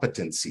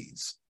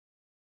competencies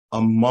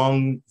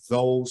among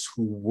those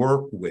who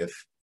work with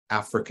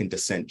African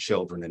descent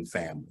children and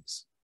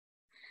families.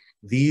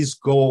 These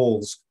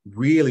goals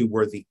really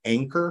were the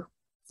anchor,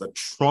 the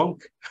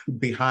trunk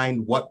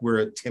behind what we're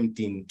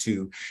attempting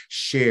to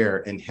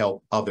share and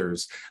help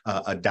others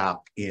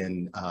adopt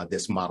in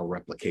this model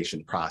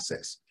replication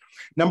process.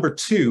 Number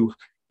two,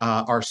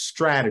 our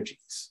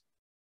strategies.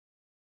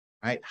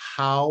 Right?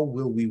 How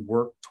will we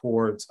work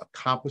towards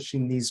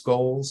accomplishing these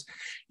goals?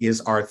 Is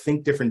our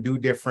Think Different, Do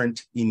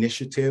Different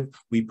initiative.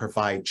 We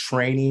provide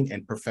training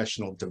and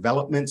professional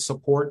development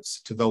supports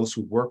to those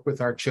who work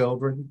with our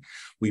children.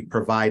 We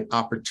provide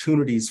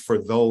opportunities for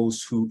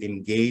those who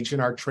engage in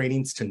our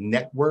trainings to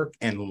network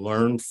and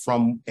learn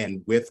from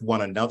and with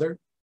one another.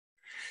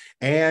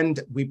 And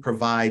we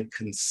provide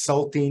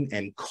consulting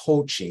and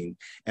coaching,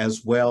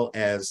 as well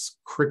as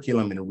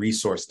curriculum and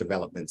resource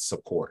development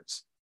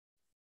supports.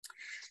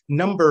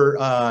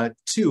 Number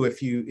two,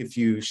 if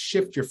you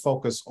shift your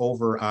focus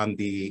over on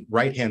the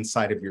right-hand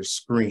side of your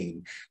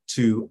screen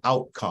to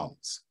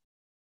outcomes,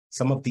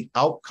 some of the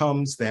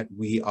outcomes that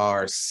we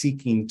are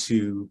seeking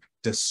to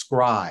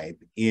describe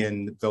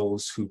in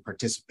those who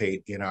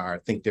participate in our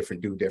Think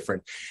Different, Do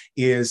Different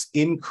is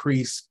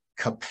increased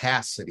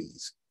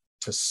capacities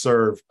to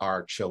serve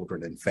our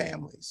children and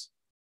families.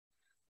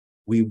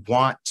 We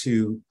want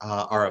to,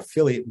 our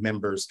affiliate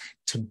members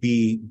to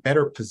be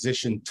better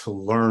positioned to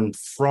learn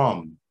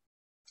from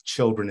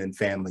children and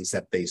families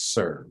that they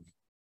serve.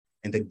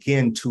 And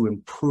again, to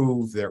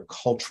improve their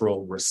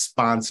cultural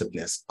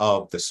responsiveness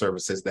of the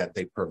services that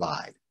they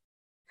provide.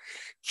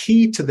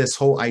 Key to this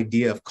whole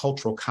idea of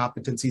cultural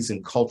competencies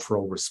and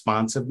cultural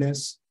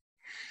responsiveness,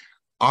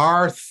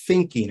 our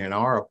thinking and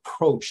our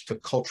approach to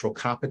cultural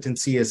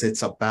competency is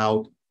it's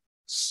about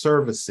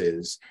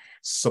services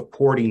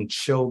supporting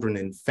children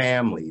and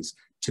families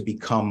to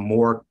become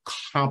more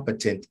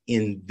competent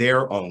in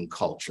their own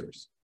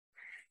cultures,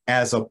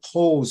 as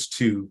opposed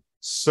to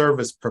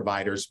service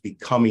providers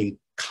becoming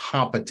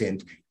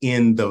competent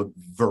in the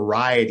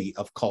variety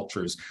of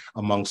cultures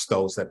amongst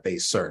those that they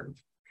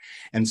serve.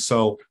 And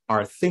so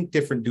our Think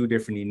Different, Do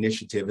Different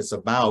initiative is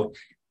about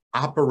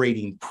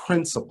operating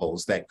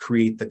principles that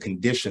create the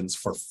conditions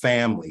for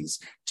families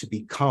to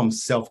become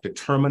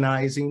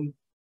self-determinizing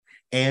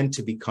and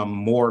to become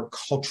more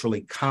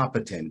culturally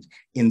competent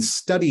in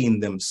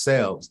studying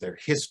themselves, their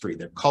history,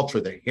 their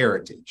culture, their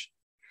heritage.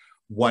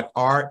 What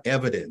our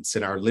evidence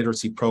in our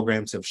literacy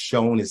programs have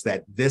shown is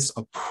that this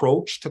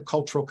approach to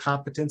cultural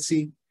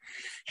competency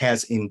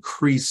has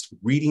increased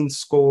reading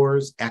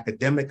scores,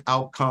 academic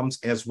outcomes,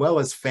 as well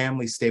as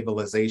family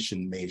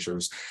stabilization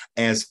measures,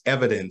 as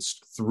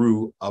evidenced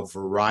through a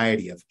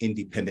variety of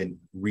independent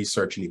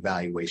research and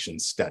evaluation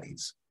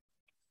studies.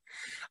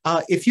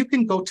 If you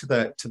can go to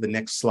the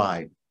next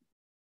slide.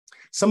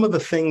 Some of the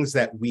things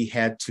that we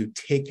had to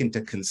take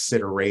into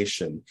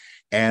consideration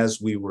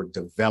as we were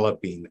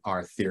developing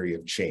our theory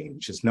of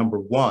change is, number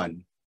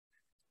one,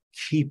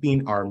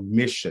 keeping our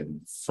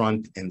mission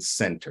front and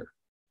center.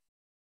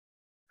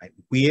 Right?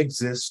 We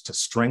exist to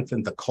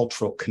strengthen the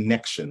cultural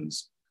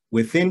connections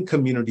within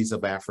communities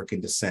of African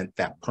descent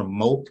that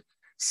promote,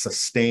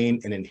 sustain,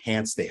 and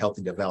enhance the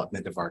healthy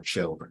development of our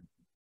children.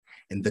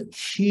 And the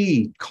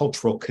key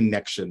cultural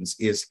connections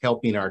is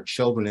helping our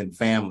children and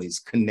families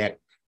connect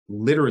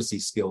literacy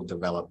skill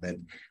development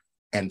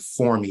and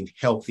forming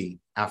healthy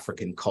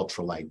African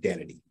cultural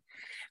identity.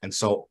 And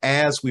so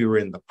as we were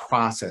in the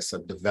process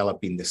of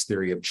developing this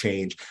theory of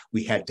change,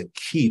 we had to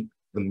keep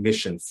the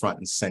mission front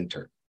and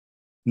center.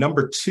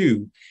 Number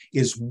two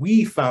is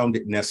we found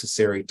it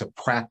necessary to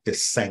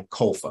practice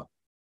Sankofa,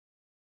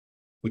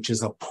 which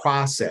is a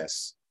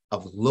process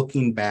of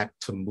looking back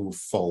to move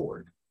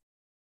forward.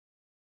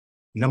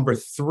 Number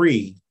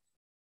three,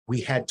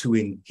 we had to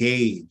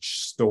engage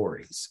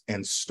stories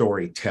and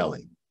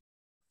storytelling.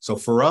 So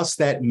for us,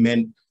 that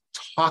meant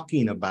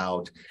talking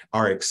about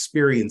our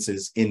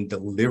experiences in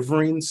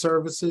delivering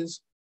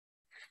services,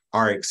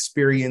 our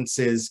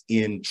experiences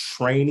in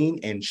training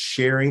and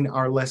sharing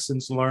our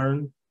lessons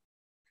learned,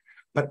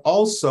 but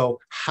also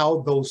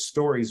how those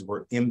stories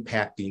were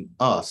impacting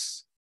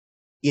us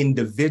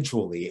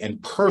individually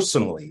and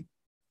personally,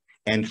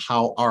 and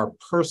how our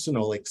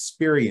personal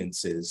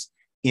experiences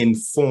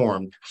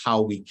informed how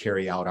we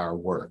carry out our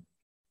work.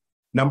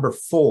 Number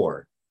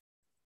four,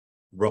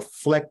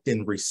 reflect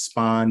and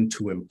respond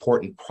to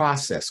important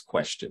process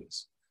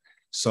questions.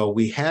 So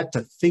we had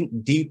to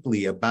think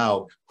deeply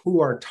about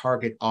who our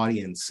target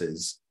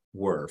audiences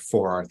were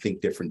for our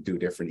Think Different, Do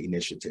Different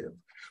initiative.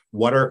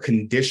 What are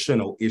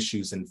conditional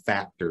issues and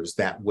factors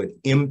that would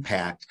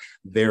impact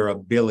their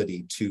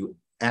ability to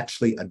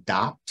actually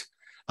adopt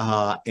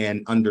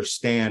and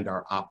understand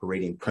our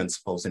operating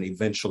principles and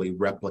eventually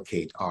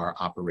replicate our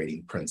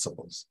operating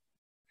principles?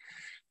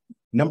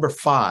 Number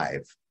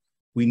 5,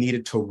 we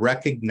needed to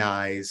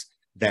recognize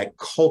that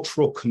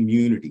cultural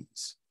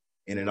communities,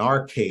 and in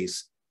our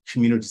case,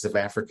 communities of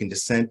African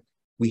descent,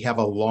 we have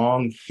a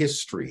long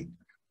history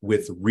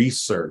with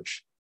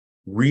research,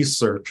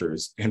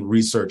 researchers, and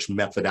research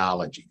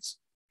methodologies.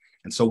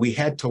 And so we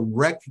had to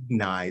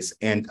recognize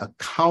and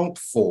account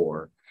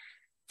for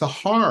the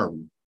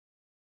harm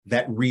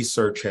that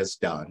research has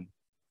done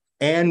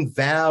and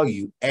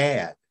value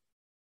add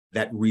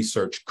that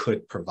research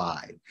could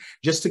provide.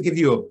 Just to give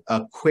you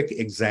a quick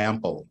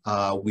example,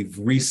 we've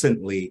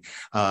recently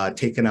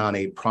taken on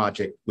a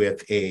project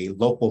with a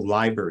local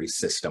library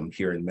system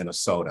here in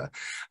Minnesota.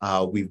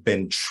 We've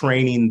been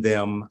training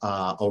them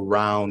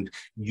around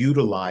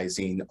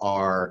utilizing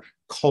our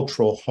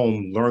cultural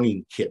home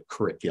learning kit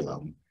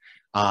curriculum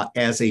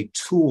as a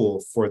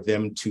tool for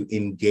them to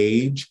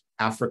engage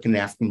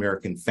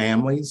African-American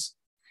families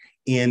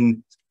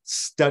in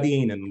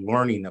studying and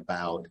learning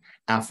about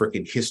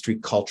African history,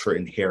 culture,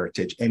 and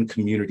heritage, and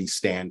community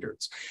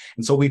standards.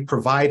 And so we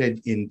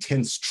provided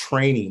intense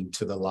training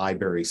to the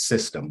library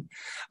system.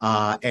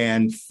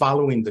 And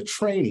following the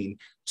training,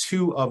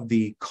 2 of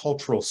the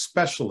cultural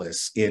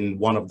specialists in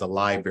one of the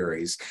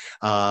libraries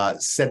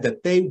said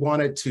that they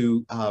wanted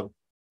to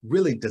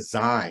really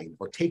design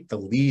or take the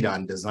lead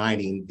on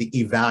designing the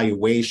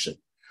evaluation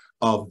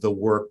of the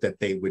work that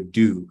they would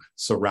do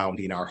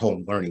surrounding our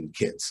home learning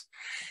kits.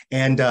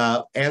 And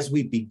as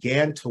we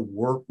began to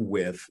work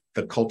with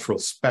the cultural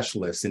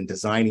specialists in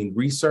designing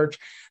research,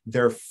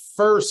 their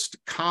first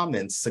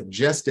comments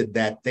suggested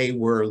that they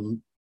were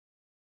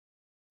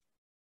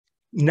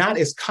not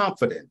as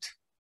confident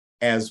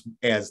as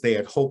they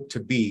had hoped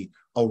to be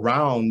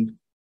around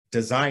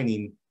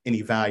designing an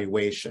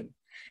evaluation.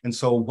 And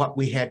so what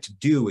we had to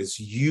do is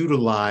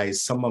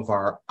utilize some of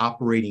our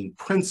operating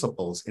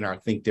principles in our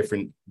Think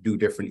Different, Do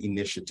Different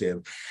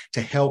initiative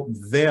to help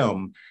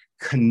them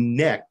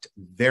connect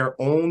their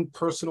own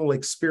personal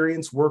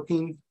experience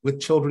working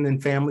with children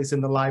and families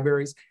in the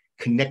libraries,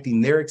 connecting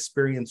their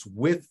experience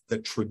with the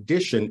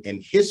tradition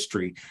and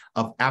history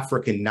of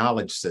African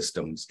knowledge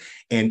systems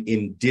and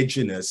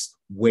indigenous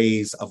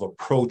ways of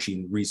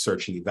approaching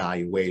research and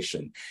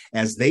evaluation.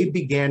 As they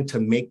began to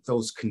make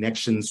those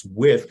connections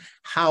with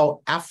how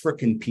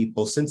African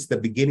people since the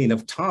beginning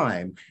of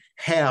time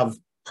have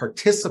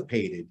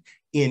participated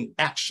in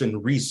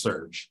action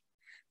research,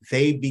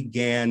 they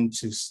began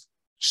to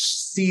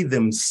see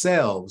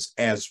themselves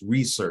as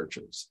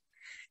researchers,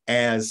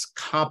 as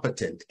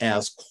competent,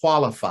 as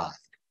qualified,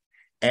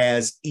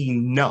 as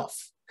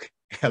enough.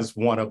 As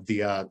one of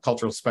the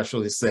cultural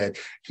specialists said,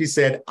 she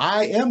said,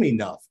 I am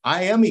enough,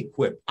 I am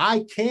equipped,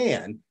 I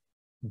can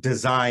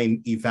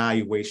design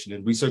evaluation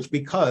and research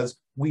because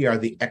we are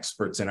the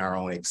experts in our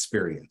own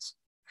experience.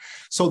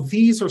 So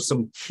these are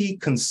some key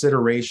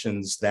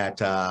considerations that,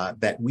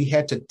 that we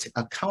had to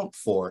account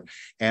for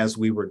as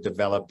we were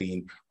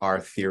developing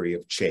our theory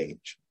of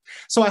change.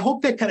 So I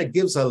hope that kind of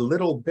gives a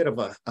little bit of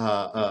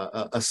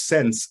a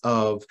sense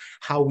of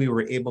how we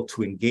were able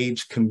to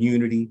engage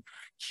community,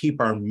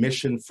 keep our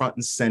mission front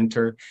and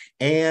center,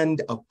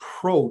 and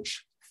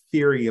approach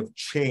theory of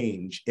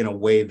change in a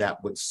way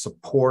that would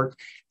support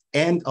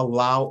and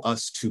allow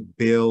us to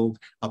build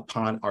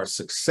upon our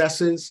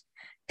successes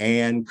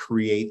and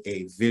create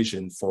a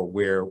vision for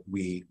where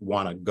we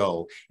want to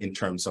go in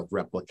terms of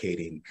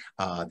replicating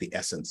the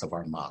essence of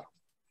our model.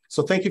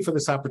 So thank you for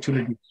this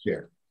opportunity to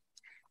share.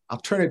 I'll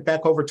turn it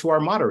back over to our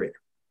moderator.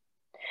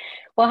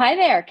 Well, hi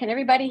there. Can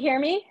everybody hear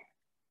me?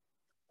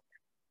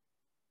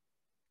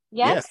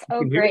 Yes?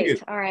 Oh,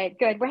 great. All right,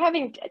 good. We're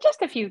having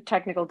just a few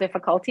technical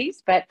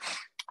difficulties, but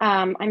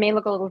I may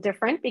look a little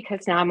different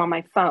because now I'm on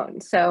my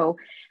phone. So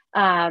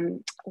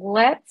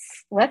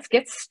let's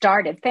get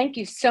started. Thank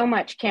you so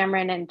much,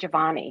 Cameron and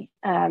Giovanni.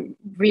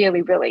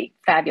 Really, really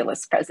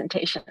fabulous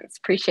presentations.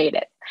 Appreciate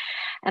it.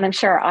 And I'm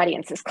sure our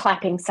audience is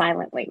clapping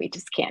silently. We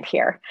just can't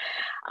hear.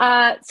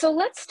 So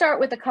let's start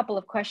with a couple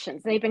of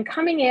questions. They've been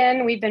coming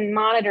in. We've been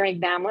monitoring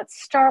them.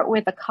 Let's start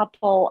with a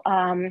couple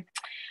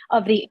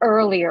of the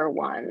earlier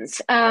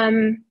ones.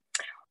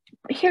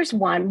 Here's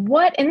one.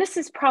 And this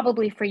is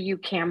probably for you,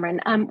 Cameron.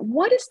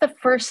 What is the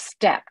first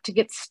step to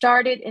get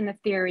started in the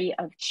theory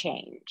of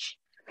change?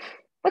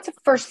 What's the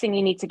first thing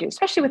you need to do,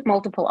 especially with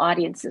multiple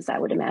audiences, I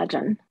would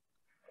imagine?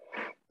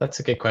 That's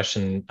a good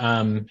question.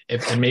 And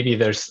maybe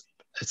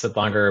it's a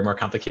longer, more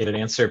complicated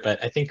answer,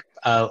 but I think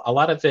a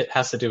lot of it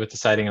has to do with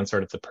deciding on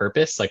sort of the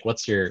purpose, like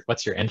what's your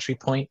entry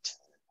point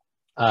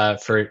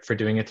for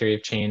doing a theory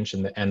of change,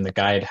 and the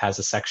guide has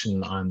a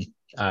section on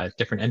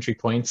different entry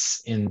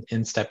points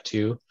in step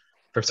 2,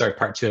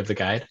 part 2 of the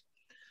guide.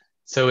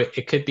 So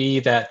it could be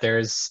that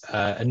there's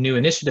a new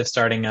initiative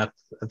starting up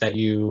that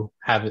you're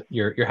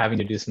having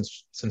to do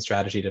some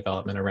strategy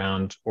development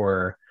around,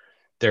 or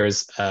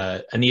there's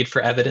a need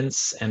for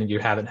evidence and you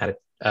haven't had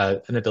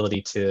an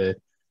ability to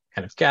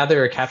kind of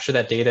gather or capture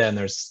that data, and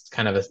there's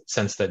kind of a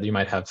sense that you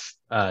might have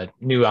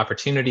new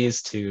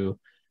opportunities to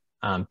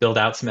build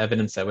out some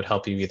evidence that would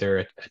help you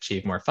either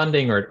achieve more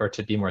funding or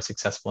to be more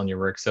successful in your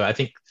work. So I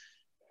think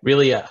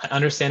really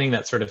understanding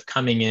that sort of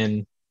coming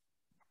in,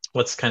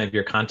 what's kind of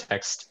your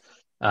context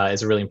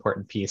is a really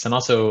important piece. And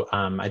also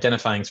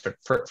identifying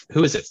for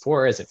who is it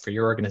for? Is it for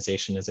your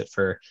organization? Is it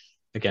for,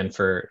 again,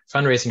 for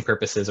fundraising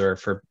purposes or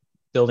for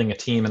building a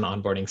team and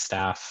onboarding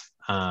staff?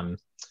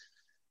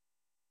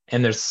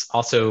 And there's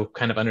also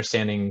kind of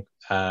understanding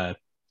the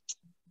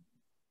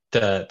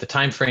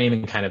time frame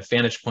and kind of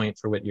vantage point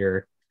for what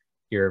your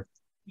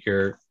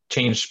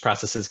change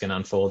process is going to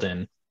unfold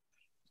in,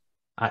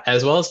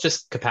 as well as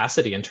just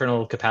capacity,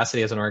 internal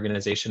capacity as an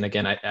organization.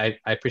 Again, I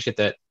appreciate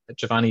that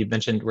Giovanni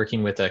mentioned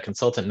working with a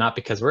consultant, not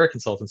because we're a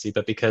consultancy,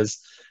 but because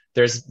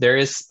there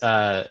is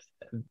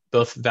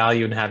both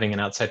value in having an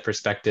outside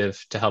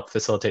perspective to help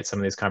facilitate some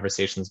of these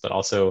conversations, but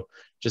also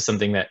just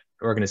something that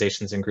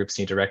organizations and groups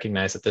need to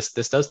recognize that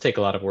this does take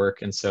a lot of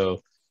work. And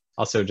so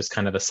also just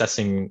kind of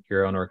assessing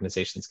your own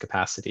organization's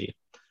capacity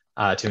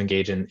to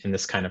engage in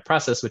this kind of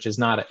process, which is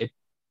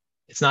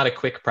it's not a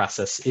quick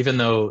process, even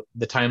though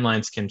the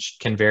timelines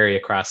can vary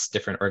across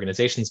different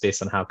organizations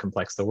based on how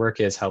complex the work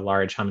is, how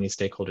large, how many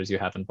stakeholders you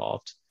have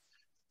involved.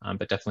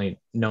 But definitely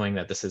knowing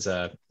that this is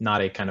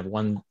not a kind of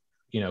one,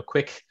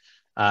 quick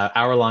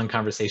hour-long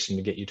conversation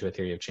to get you to a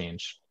theory of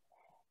change.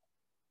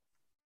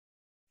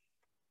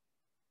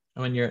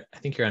 Oh, and I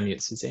think you're on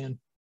mute, Suzanne.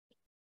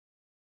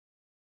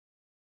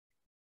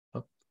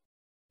 Oh.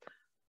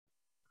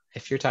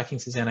 If you're talking,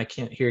 Suzanne, I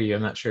can't hear you.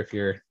 I'm not sure if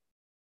your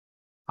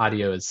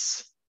audio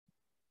is,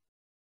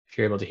 if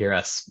you're able to hear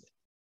us.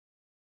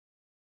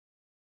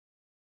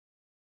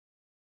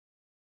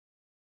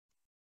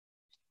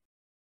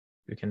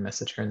 We can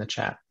message her in the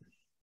chat.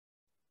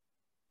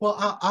 Well,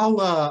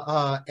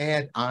 I'll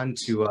add on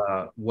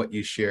to what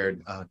you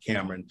shared,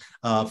 Cameron.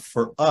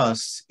 For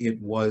us, it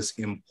was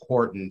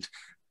important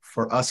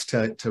for us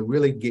to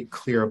really get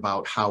clear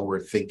about how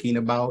we're thinking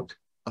about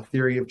a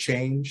theory of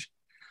change.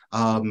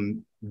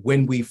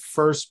 When we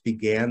first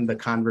began the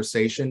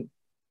conversation,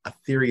 a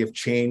theory of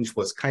change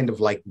was kind of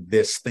like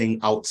this thing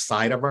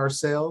outside of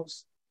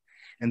ourselves.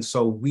 And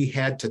so we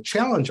had to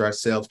challenge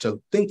ourselves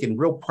to think in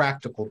real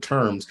practical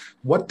terms.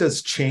 What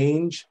does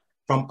change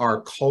from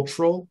our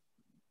cultural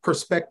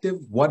perspective?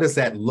 What does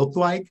that look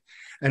like?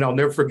 And I'll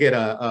never forget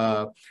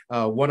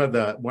one of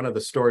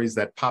the stories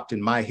that popped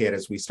in my head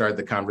as we started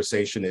the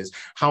conversation is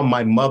how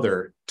my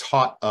mother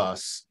taught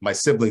us, my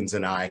siblings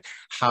and I,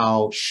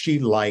 how she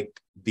liked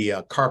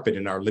the carpet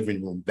in our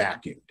living room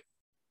vacuumed.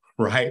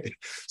 Right?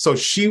 So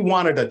she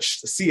wanted to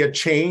see a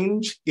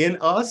change in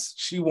us.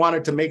 She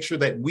wanted to make sure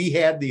that we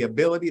had the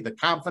ability, the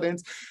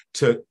confidence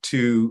to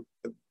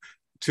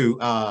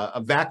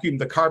vacuum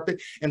the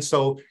carpet. And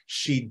so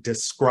she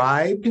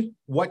described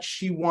what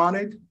she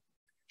wanted.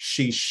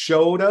 She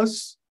showed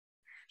us,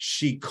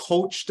 she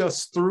coached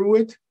us through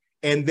it,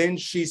 and then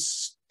she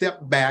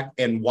stepped back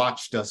and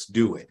watched us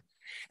do it.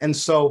 And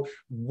so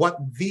what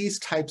these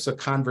types of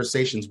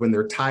conversations, when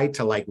they're tied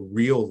to like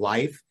real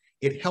life,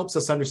 it helps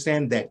us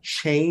understand that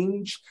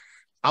change,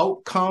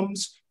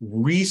 outcomes,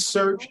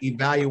 research,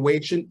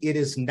 evaluation, it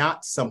is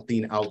not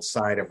something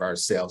outside of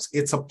ourselves.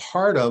 It's a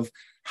part of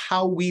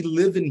how we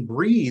live and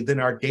breathe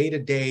in our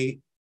day-to-day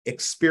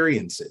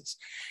experiences.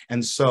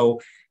 And so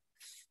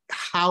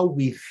how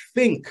we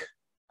think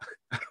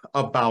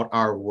about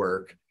our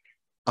work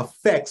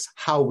affects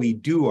how we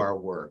do our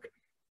work.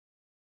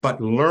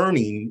 But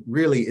learning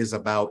really is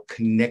about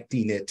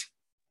connecting it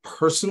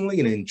personally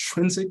and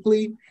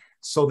intrinsically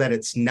so that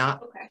it's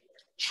not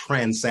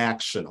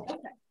transactional.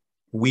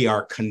 We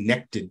are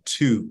connected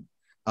to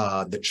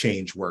the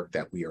change work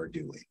that we are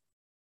doing.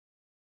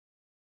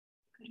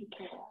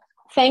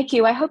 Thank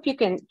you. I hope you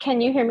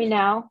can you hear me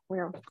now?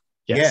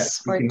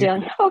 Yes. We're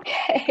doing,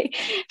 okay.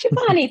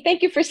 Giovanni,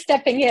 thank you for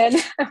stepping in.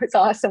 That was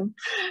awesome.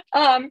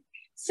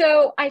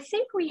 So I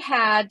think we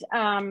had,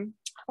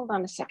 hold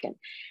on a second.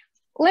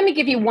 Let me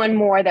give you one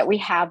more that we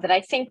have that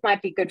I think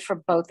might be good for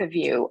both of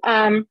you.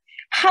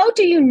 How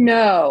do you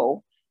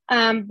know,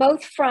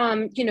 both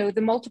from,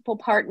 the multiple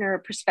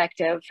partner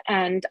perspective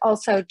and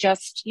also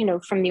just,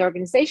 from the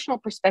organizational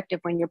perspective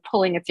when you're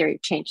pulling a theory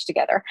of change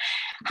together,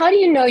 how do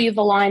you know you've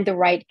aligned the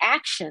right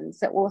actions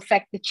that will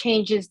affect the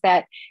changes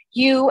that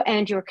you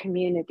and your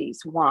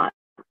communities want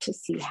to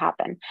see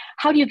happen?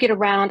 How do you get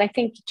around? I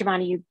think,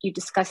 Giovanni, you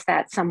discussed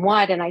that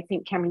somewhat, and I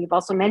think, Cameron, you've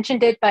also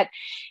mentioned it, but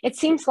it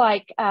seems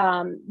like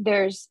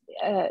there's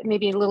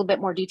maybe a little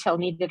bit more detail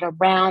needed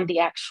around the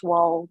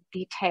actual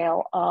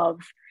detail of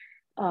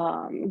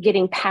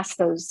getting past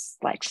those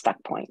like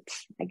stuck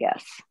points, I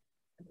guess.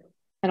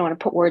 I don't want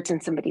to put words in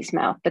somebody's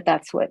mouth, but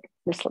that's what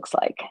this looks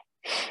like.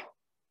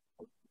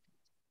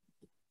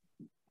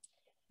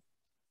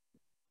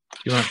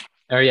 Do you want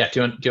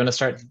to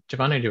start,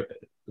 Giovanni,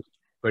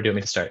 or do you want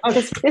me to start? Oh,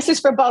 this is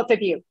for both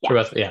of you. Yeah. For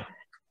both, yeah.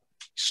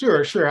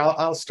 Sure.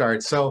 I'll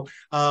start. So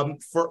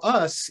for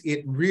us,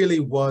 it really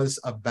was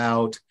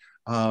about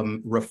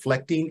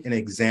reflecting and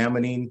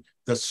examining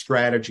the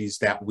strategies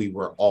that we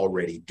were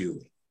already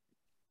doing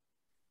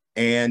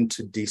and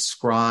to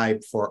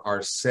describe for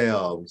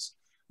ourselves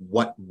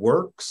what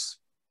works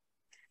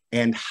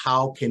and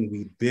how can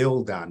we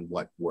build on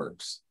what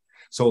works.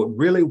 So it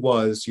really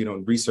was, you know,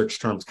 in research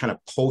terms, kind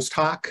of post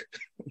hoc,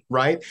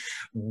 right?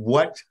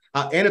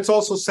 And it's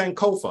also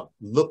Sankofa,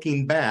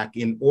 looking back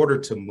in order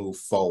to move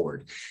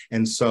forward.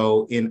 And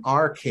so in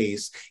our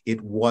case,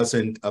 it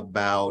wasn't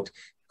about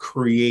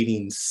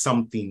creating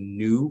something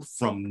new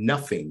from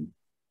nothing.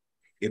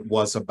 It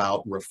was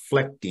about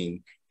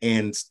reflecting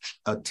and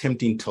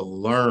attempting to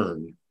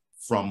learn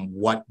from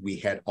what we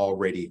had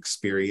already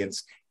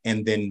experienced,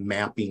 and then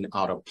mapping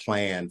out a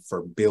plan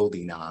for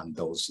building on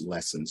those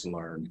lessons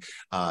learned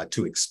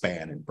to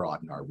expand and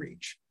broaden our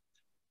reach.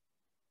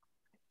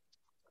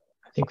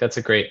 I think that's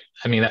a great,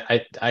 I mean,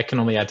 I can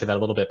only add to that a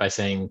little bit by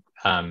saying,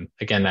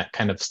 again, that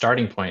kind of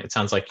starting point, it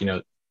sounds like, you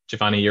know,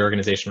 Giovanni, your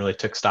organization really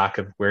took stock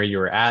of where you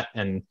were at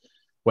and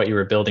what you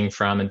were building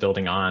from and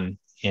building on.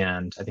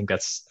 And I think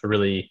that's a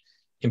really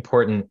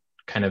important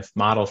kind of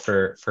model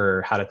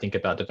for how to think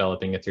about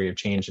developing a theory of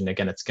change. And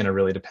again, it's going to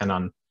really depend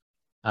on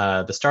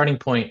the starting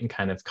point and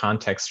kind of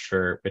context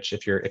for which,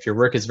 if your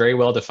work is very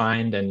well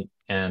defined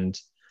and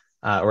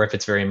or if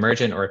it's very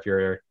emergent, or if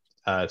you're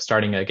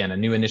starting again a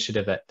new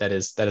initiative that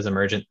is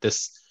emergent,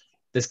 this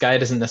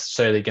guide isn't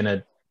necessarily going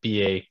to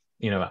be a,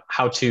 you know,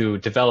 how to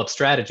develop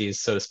strategies,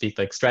 so to speak.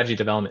 Like strategy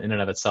development in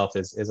and of itself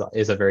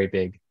is a very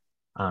big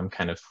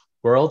kind of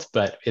world,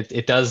 but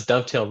it does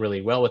dovetail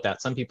really well with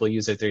that. Some people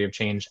use their theory of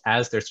change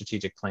as their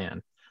strategic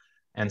plan.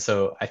 And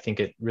so I think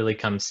it really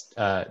comes,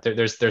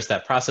 there's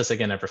that process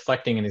again of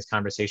reflecting in these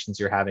conversations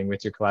you're having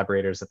with your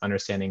collaborators, of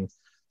understanding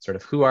sort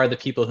of who are the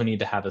people who need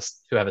to have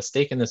a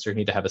stake in this, or who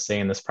need to have a say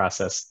in this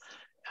process,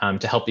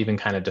 to help even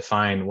kind of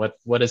define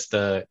what is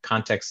the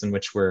context in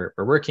which we're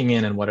working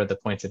in, and what are the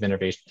points of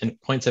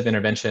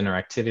intervention or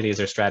activities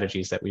or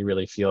strategies that we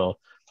really feel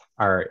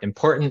are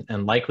important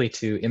and likely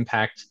to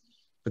impact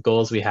the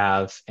goals we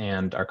have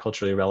and are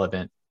culturally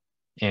relevant.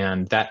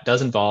 And that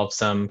does involve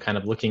some kind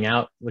of looking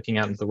out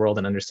into the world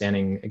and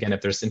understanding, again, if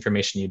there's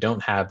information you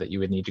don't have that you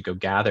would need to go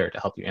gather to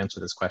help you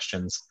answer those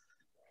questions.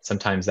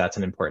 Sometimes that's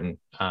an important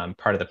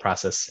part of the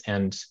process.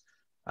 And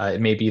it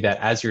may be that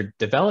as you're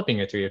developing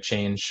your theory of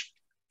change,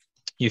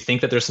 you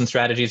think that there's some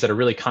strategies that are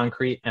really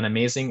concrete and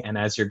amazing. And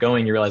as you're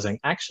going, you're realizing,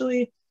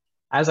 actually,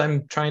 as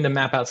I'm trying to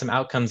map out some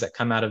outcomes that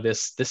come out of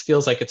this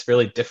feels like it's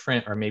really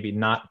different, or maybe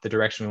not the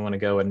direction we want to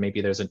go. And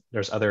maybe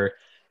there's other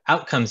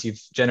outcomes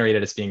you've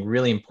generated as being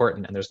really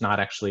important, and there's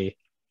not actually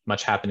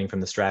much happening from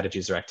the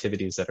strategies or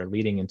activities that are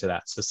leading into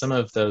that. So some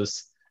of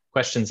those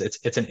questions,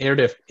 it's an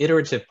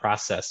iterative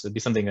process. It would be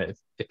something that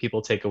if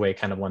people take away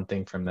kind of one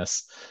thing from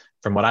this,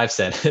 from what I've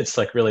said, it's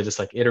like really just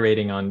like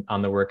iterating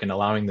on the work and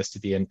allowing this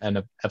to be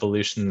an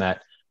evolution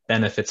that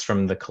benefits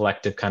from the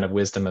collective kind of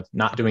wisdom of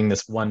not doing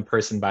this one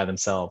person by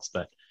themselves,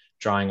 but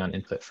drawing on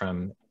input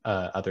from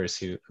others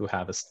who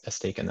have a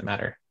stake in the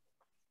matter.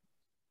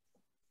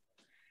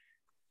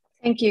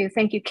 Thank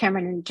you,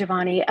 Cameron and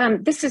Giovanni.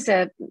 This is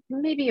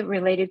maybe a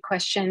related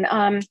question.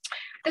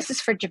 This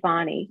is for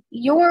Giovanni.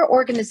 Your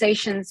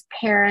organization's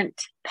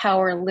parent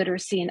power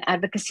literacy and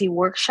advocacy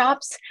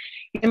workshops,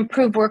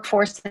 improve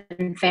workforce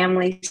and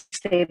family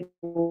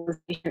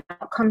stabilization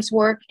outcomes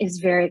work is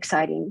very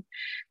exciting.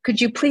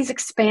 Could you please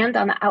expand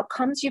on the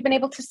outcomes you've been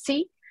able to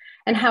see,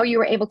 and how you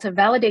were able to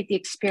validate the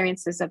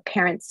experiences of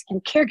parents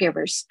and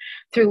caregivers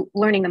through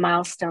learning the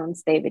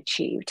milestones they've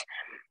achieved?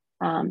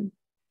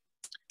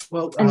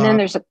 Well, and then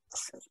there's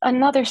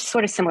another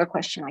sort of similar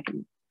question I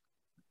can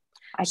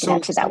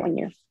add to that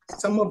one.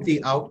 Some of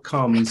the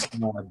outcomes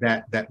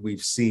that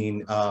we've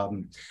seen,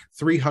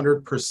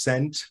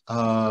 300%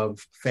 of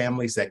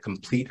families that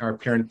complete our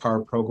Parent Power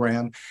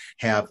program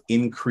have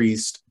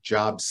increased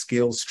job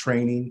skills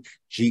training,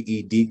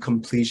 GED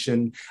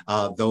completion.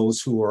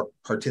 Those who are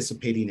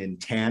participating in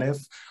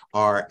TANF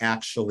are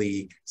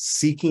actually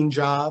seeking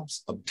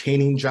jobs,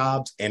 obtaining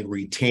jobs, and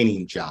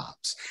retaining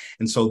jobs.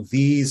 And so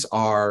these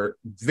are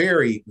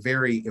very,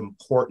 very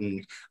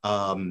important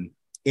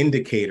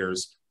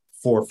indicators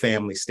for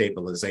family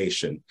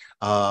stabilization.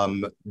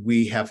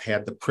 We have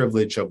had the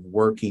privilege of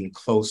working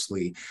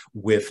closely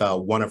with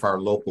one of our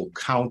local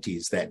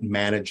counties that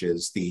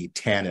manages the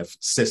TANF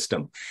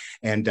system.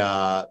 And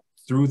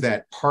through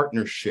that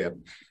partnership,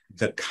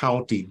 the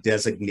county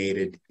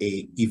designated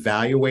an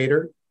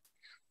evaluator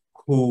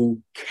who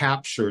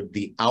captured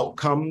the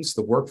outcomes,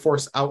 the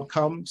workforce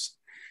outcomes,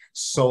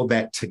 so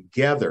that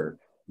together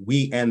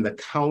we and the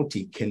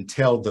county can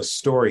tell the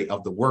story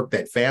of the work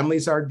that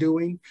families are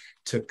doing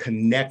to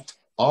connect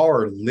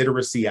our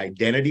literacy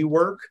identity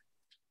work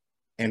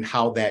and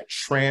how that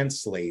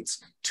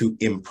translates to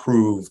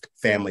improved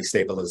family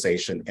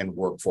stabilization and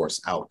workforce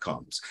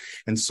outcomes.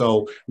 And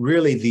so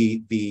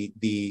really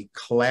the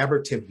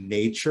collaborative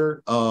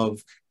nature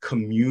of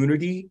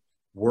community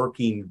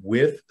working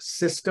with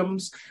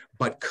systems,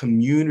 but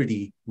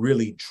community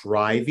really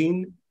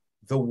driving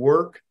the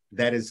work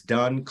that is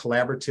done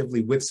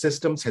collaboratively with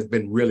systems has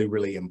been really,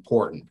 really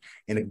important.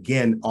 And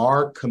again,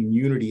 our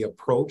community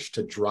approach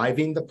to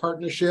driving the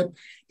partnership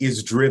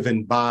is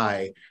driven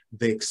by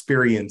the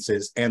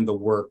experiences and the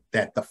work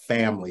that the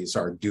families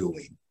are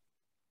doing.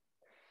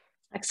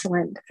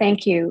 Excellent.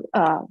 Thank you.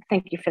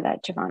 Thank you for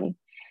that, Giovanni.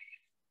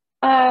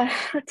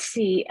 Let's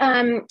see.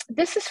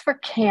 This is for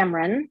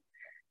Cameron.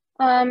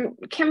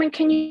 Cameron,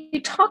 can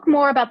you talk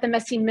more about the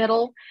messy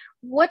middle?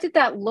 What did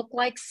that look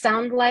like,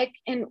 sound like,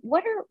 and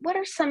what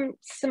are some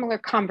similar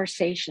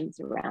conversations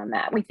around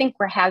that? We think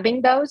we're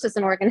having those as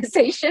an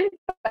organization,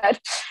 but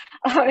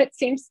it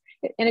seems,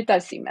 and it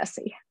does seem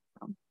messy.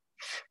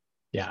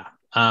 Yeah.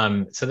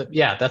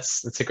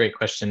 That's a great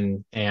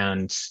question,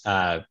 and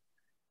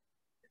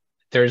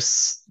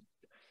there's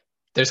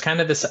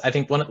kind of this. I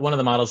think one of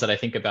the models that I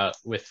think about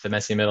with the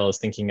messy middle is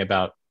thinking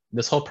about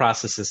this whole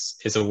process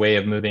is a way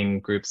of moving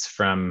groups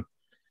from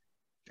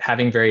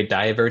having very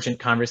divergent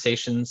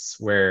conversations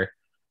where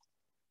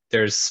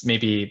there's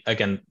maybe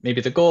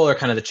the goal or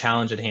kind of the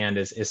challenge at hand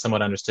is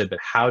somewhat understood, but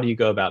how do you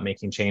go about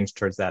making change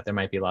towards that? There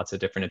might be lots of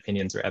different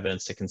opinions or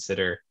evidence to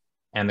consider,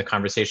 and the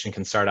conversation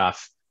can start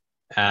off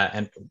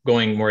and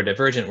going more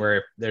divergent,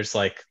 where there's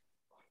like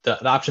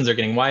the options are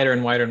getting wider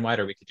and wider and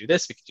wider. We could do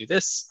this, we could do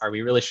this. Are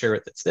we really sure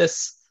it's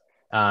this?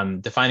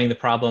 Defining the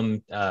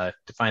problem,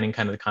 defining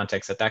kind of the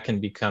context, that can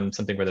become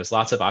something where there's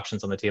lots of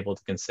options on the table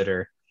to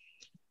consider.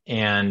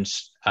 And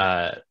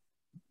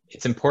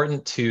it's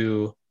important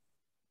to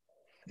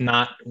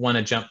not want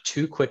to jump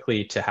too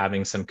quickly to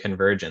having some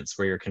convergence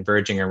where you're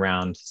converging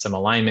around some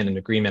alignment and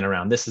agreement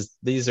around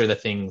these are the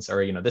things,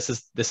 or this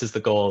is the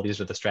goal,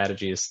 these are the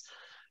strategies.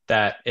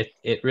 That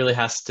it really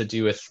has to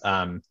do with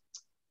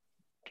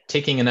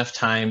taking enough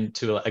time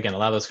to, again,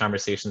 allow those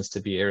conversations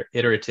to be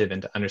iterative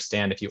and to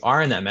understand if you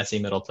are in that messy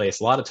middle place.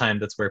 A lot of times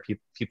that's where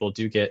people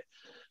do get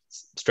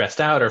stressed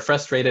out or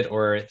frustrated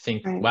or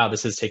think, right, wow,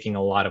 this is taking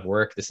a lot of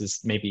work. This is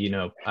maybe,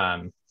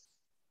 are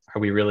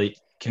we really,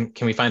 can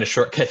we find a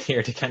shortcut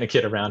here to kind of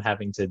get around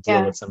having to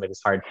deal with some of these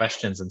hard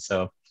questions? And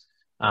so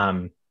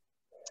I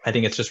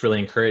think it's just really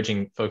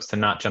encouraging folks to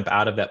not jump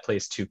out of that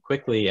place too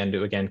quickly and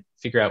to, again,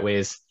 figure out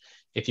ways.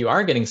 If you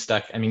are getting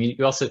stuck, I mean, you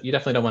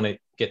definitely don't want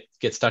to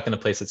get stuck in a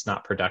place that's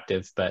not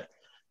productive. But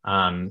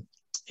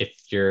if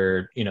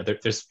you're,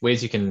 there's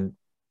ways you can.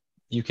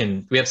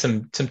 We have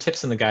some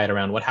tips in the guide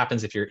around what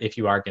happens if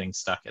you are getting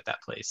stuck at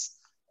that place.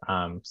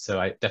 So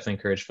I definitely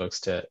encourage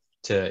folks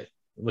to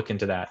look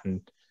into that,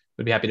 and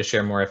would be happy to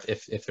share more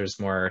if there's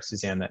more,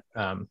 Suzanne, that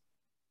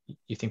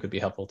you think would be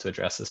helpful to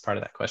address as part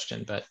of that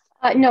question. But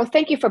no,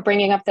 thank you for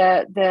bringing up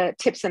the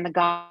tips in the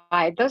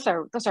guide. Those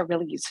are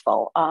really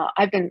useful.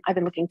 I've been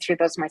looking through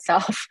those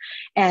myself,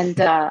 and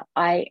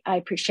I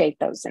appreciate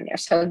those in there.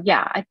 So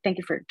yeah, I thank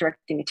you for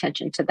directing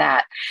attention to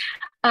that.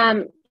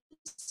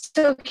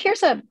 So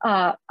here's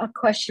a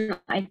question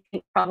I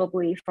think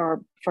probably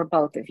for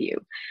both of you,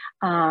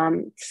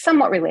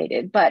 somewhat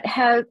related, but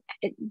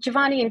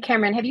Giovanni and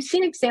Cameron, have you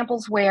seen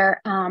examples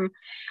where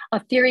a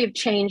theory of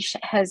change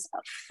has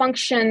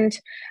functioned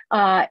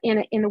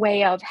in the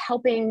way of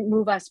helping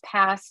move us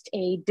past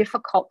a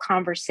difficult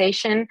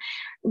conversation?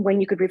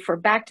 When you could refer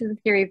back to the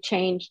theory of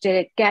change, did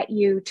it get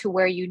you to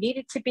where you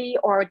needed to be,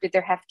 or did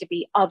there have to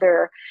be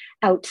other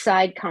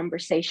outside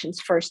conversations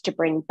first to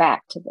bring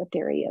back to the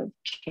theory of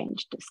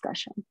change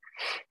discussion?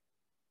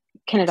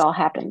 Can it all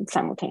happen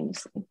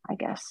simultaneously, I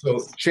guess? So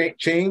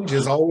change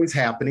is always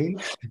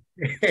happening.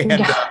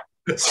 And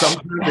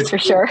sometimes for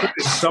sure.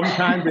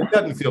 Sometimes it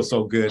doesn't feel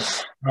so good.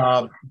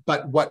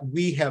 But what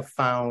we have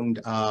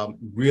found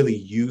really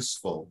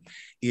useful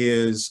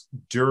is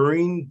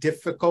during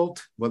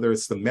difficult, whether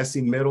it's the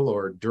messy middle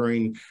or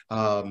during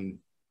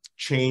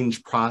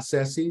change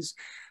processes,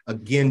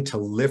 again, to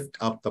lift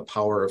up the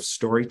power of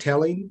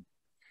storytelling.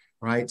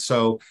 Right.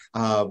 So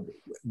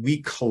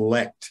we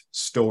collect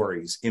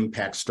stories,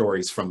 impact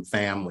stories from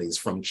families,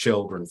 from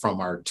children, from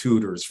our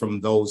tutors,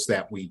 from those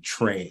that we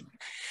train.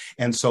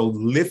 And so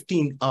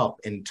lifting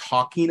up and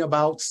talking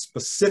about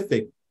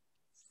specific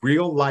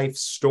real life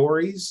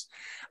stories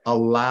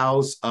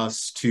allows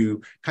us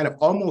to kind of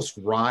almost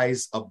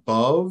rise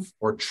above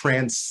or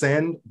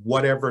transcend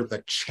whatever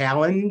the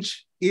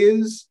challenge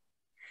is,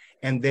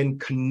 and then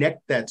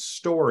connect that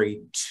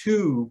story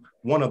to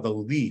one of the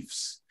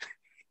leaves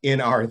in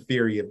our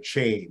theory of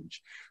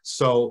change.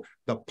 So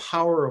the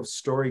power of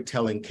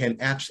storytelling can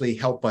actually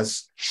help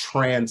us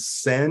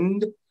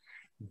transcend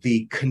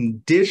the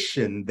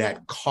condition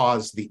that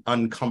caused the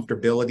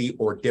uncomfortability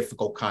or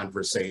difficult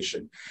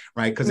conversation,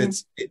 right?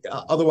 Because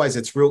otherwise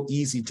it's real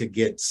easy to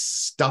get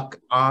stuck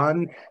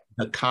on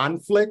the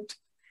conflict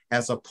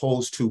as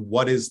opposed to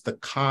what is the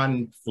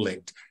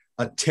conflict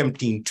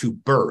attempting to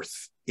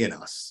birth in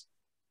us.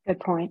 Good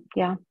point.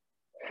 Yeah.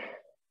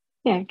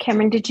 Yeah.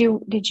 Cameron, did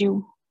you want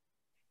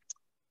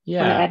to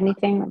add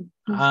anything?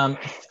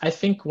 I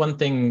think one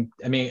thing,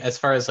 I mean, as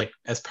far as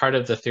as part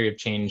of the theory of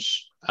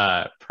change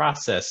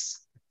process,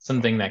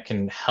 something that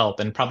can help,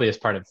 and probably as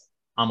part of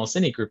almost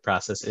any group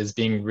process, is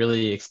being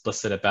really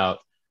explicit about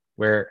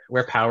where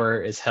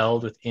power is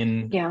held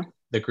within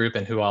the group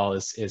and who all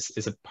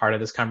is a part of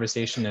this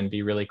conversation, and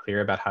be really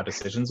clear about how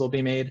decisions will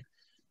be made.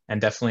 And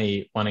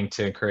definitely wanting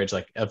to encourage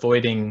like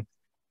avoiding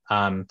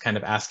kind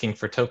of asking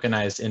for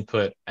tokenized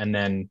input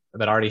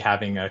but already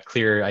having a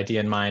clear idea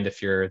in mind.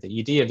 If you're the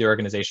ED of the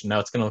organization, no,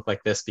 it's going to look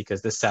like this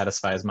because this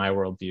satisfies my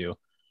worldview,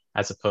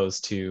 as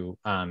opposed to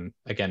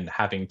again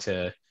having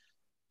to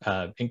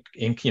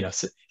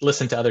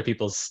listen to other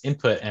people's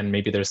input, and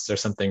maybe there's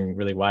something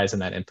really wise in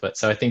that input.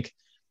 So I think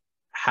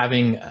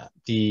having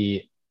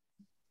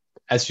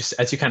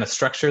as you kind of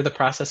structure the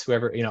process,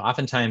 whoever,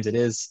 oftentimes it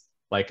is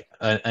like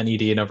an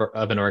ED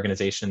of an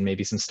organization,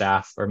 maybe some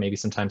staff, or maybe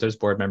sometimes there's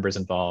board members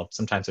involved,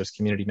 sometimes there's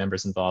community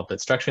members involved, but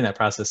structuring that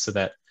process so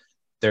that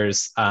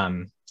there's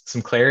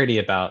some clarity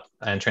about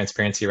and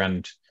transparency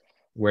around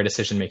where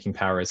decision-making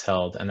power is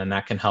held. And then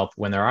that can help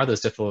when there are those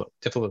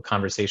difficult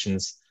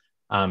conversations,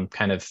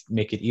 kind of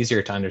make it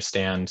easier to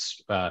understand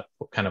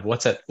kind of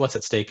what's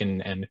at stake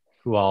and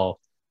who all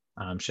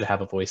should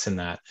have a voice in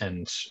that.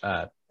 And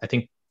I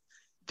think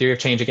theory of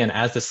change, again,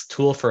 as this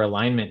tool for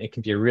alignment, it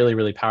can be a really,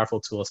 really powerful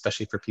tool,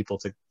 especially for people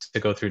to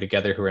go through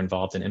together who are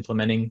involved in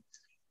implementing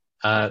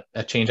a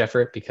change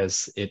effort,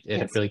 because it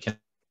really can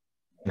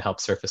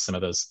help surface some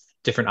of those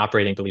different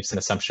operating beliefs and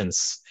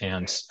assumptions.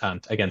 And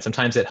again,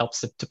 sometimes it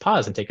helps to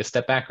pause and take a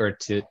step back, or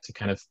to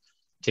kind of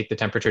take the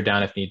temperature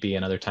down if need be.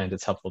 And other times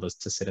it's helpful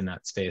to sit in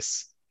that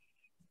space.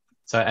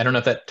 So I don't know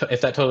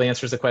if that totally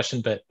answers the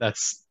question, but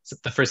that's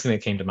the first thing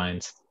that came to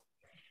mind.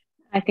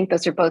 I think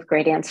those are both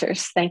great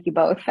answers. Thank you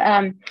both.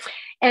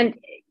 And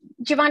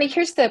Giovanni,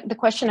 here's the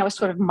question I was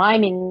sort of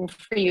miming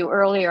for you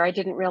earlier. I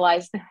didn't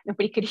realize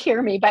nobody could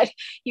hear me, but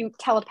you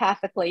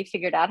telepathically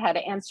figured out how to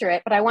answer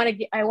it. But I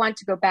want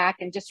to go back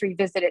and just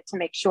revisit it to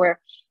make sure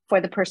for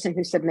the person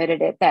who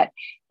submitted it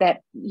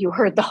that you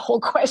heard the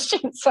whole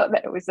question, so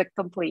that it was a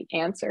complete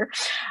answer.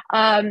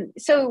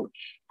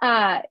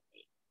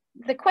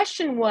 The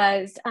question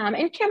was,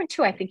 and Cameron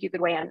too, I think you could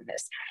weigh in on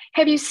this.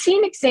 Have you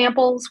seen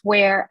examples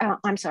where,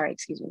 I'm sorry,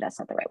 excuse me, that's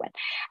not the right one.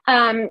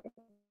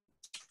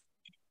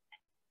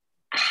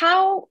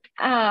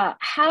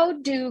 How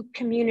do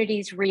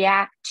communities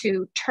react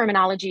to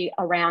terminology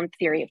around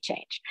theory of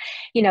change?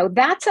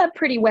 That's a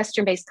pretty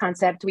Western-based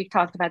concept. We've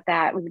talked about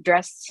that. We've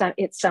addressed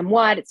it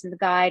somewhat. It's in the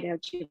guide.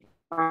 You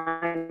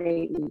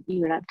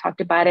and I've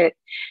talked about it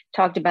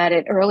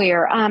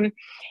earlier.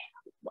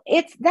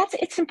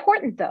 It's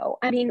important though.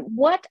 I mean,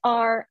 what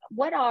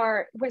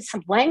is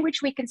some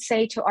language we can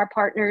say to our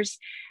partners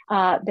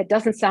that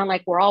doesn't sound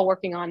like we're all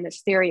working on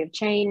this theory of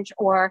change?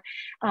 Or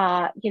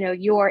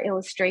your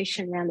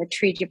illustration around the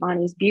tree,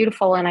 Giovanni, is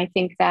beautiful, and I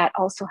think that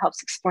also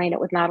helps explain it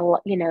with not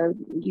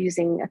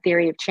using a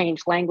theory of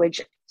change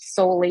language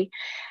solely.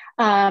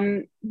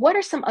 What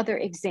are some other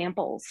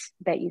examples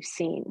that you've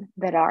seen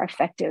that are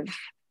effective?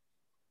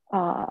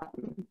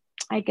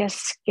 I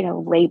guess,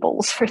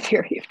 labels for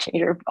theory of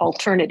change, or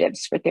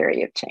alternatives for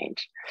theory of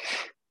change.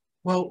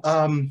 Well,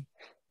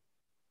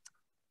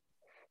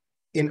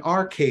 in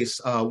our case,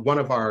 one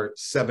of our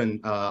 7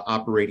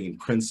 operating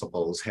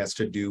principles has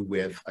to do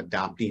with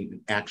adopting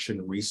an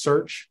action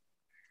research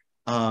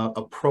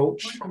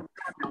approach,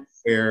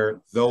 where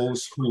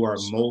those who are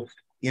most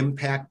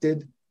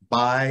impacted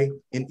by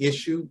an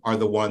issue are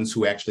the ones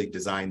who actually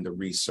design the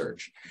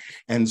research.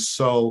 And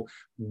so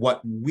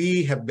what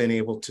we have been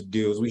able to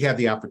do is we had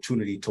the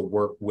opportunity to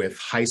work with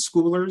high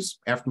schoolers,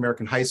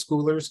 African-American high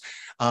schoolers,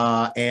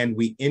 and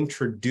we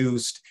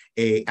introduced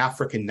an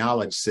African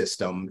knowledge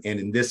system. And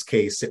in this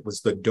case, it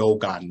was the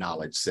Dogon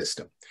knowledge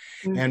system.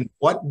 Mm-hmm. And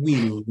what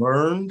we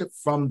learned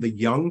from the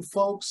young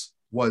folks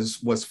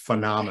was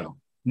phenomenal.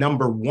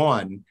 Number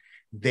one,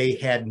 they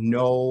had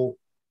no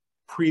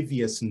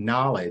previous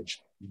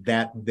knowledge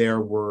that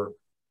there were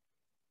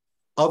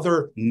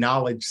other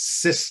knowledge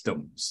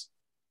systems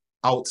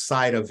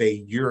outside of a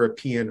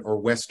European or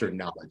Western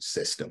knowledge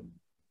system.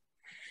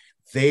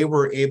 They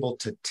were able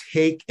to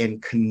take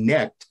and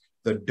connect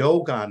the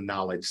Dogon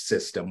knowledge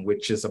system,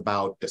 which is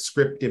about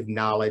descriptive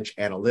knowledge,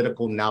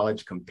 analytical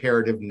knowledge,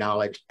 comparative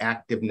knowledge,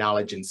 active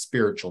knowledge, and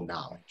spiritual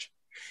knowledge.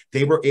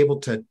 They were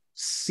able to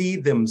see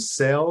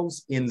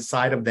themselves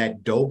inside of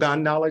that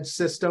Dogon knowledge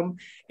system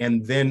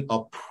and then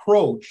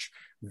approach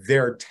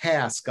their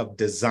task of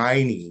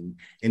designing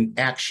an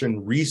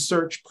action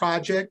research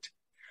project,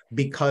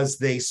 because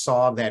they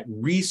saw that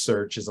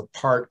research is a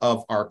part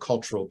of our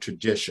cultural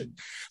tradition.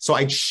 So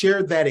I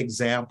shared that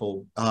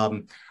example.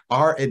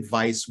 Our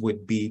advice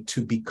would be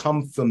to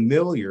become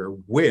familiar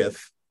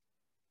with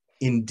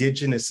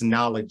indigenous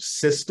knowledge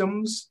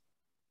systems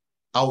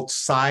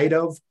outside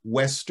of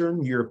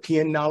Western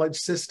European knowledge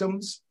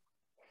systems,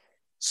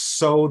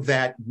 so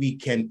that we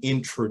can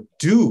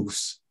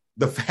introduce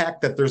the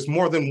fact that there's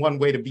more than one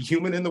way to be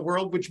human in the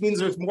world, which means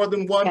there's more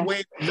than one way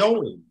of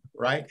knowing,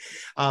 right?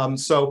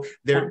 So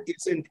there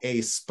isn't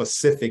a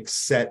specific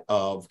set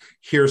of,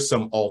 here's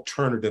some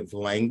alternative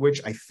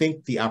language. I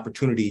think the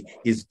opportunity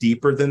is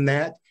deeper than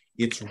that.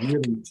 It's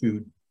really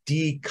to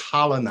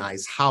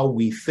decolonize how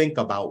we think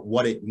about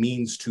what it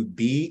means to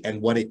be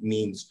and what it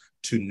means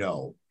to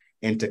know,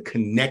 and to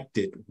connect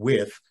it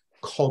with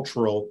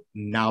cultural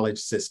knowledge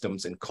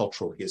systems and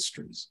cultural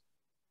histories.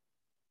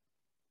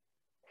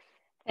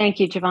 Thank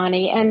you,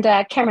 Giovanni. And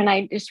Cameron,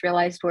 I just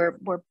realized we're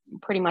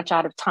pretty much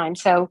out of time.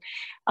 So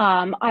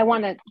I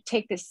want to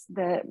take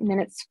the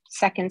minutes,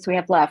 seconds we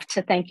have left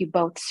to thank you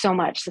both so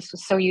much. This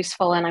was so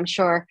useful, and I'm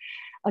sure,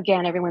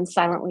 again, everyone's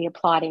silently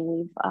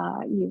applauding.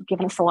 You've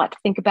given us a lot to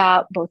think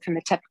about, both from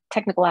the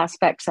technical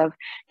aspects of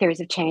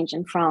theories of change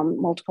and from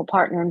multiple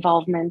partner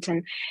involvement,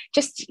 and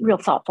just real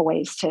thoughtful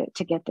ways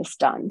to get this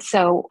done.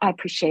 So I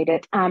appreciate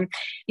it.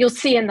 You'll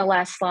see in the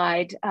last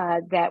slide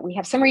that we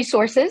have some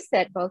resources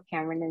that both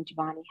Cameron and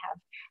Giovanni have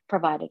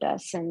provided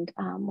us. And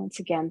once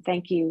again,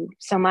 thank you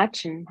so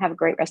much, and have a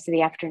great rest of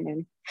the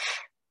afternoon.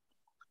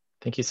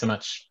 Thank you so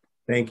much.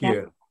 Thank you.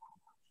 Yep.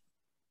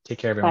 Take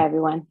care, everyone. Bye,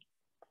 everyone.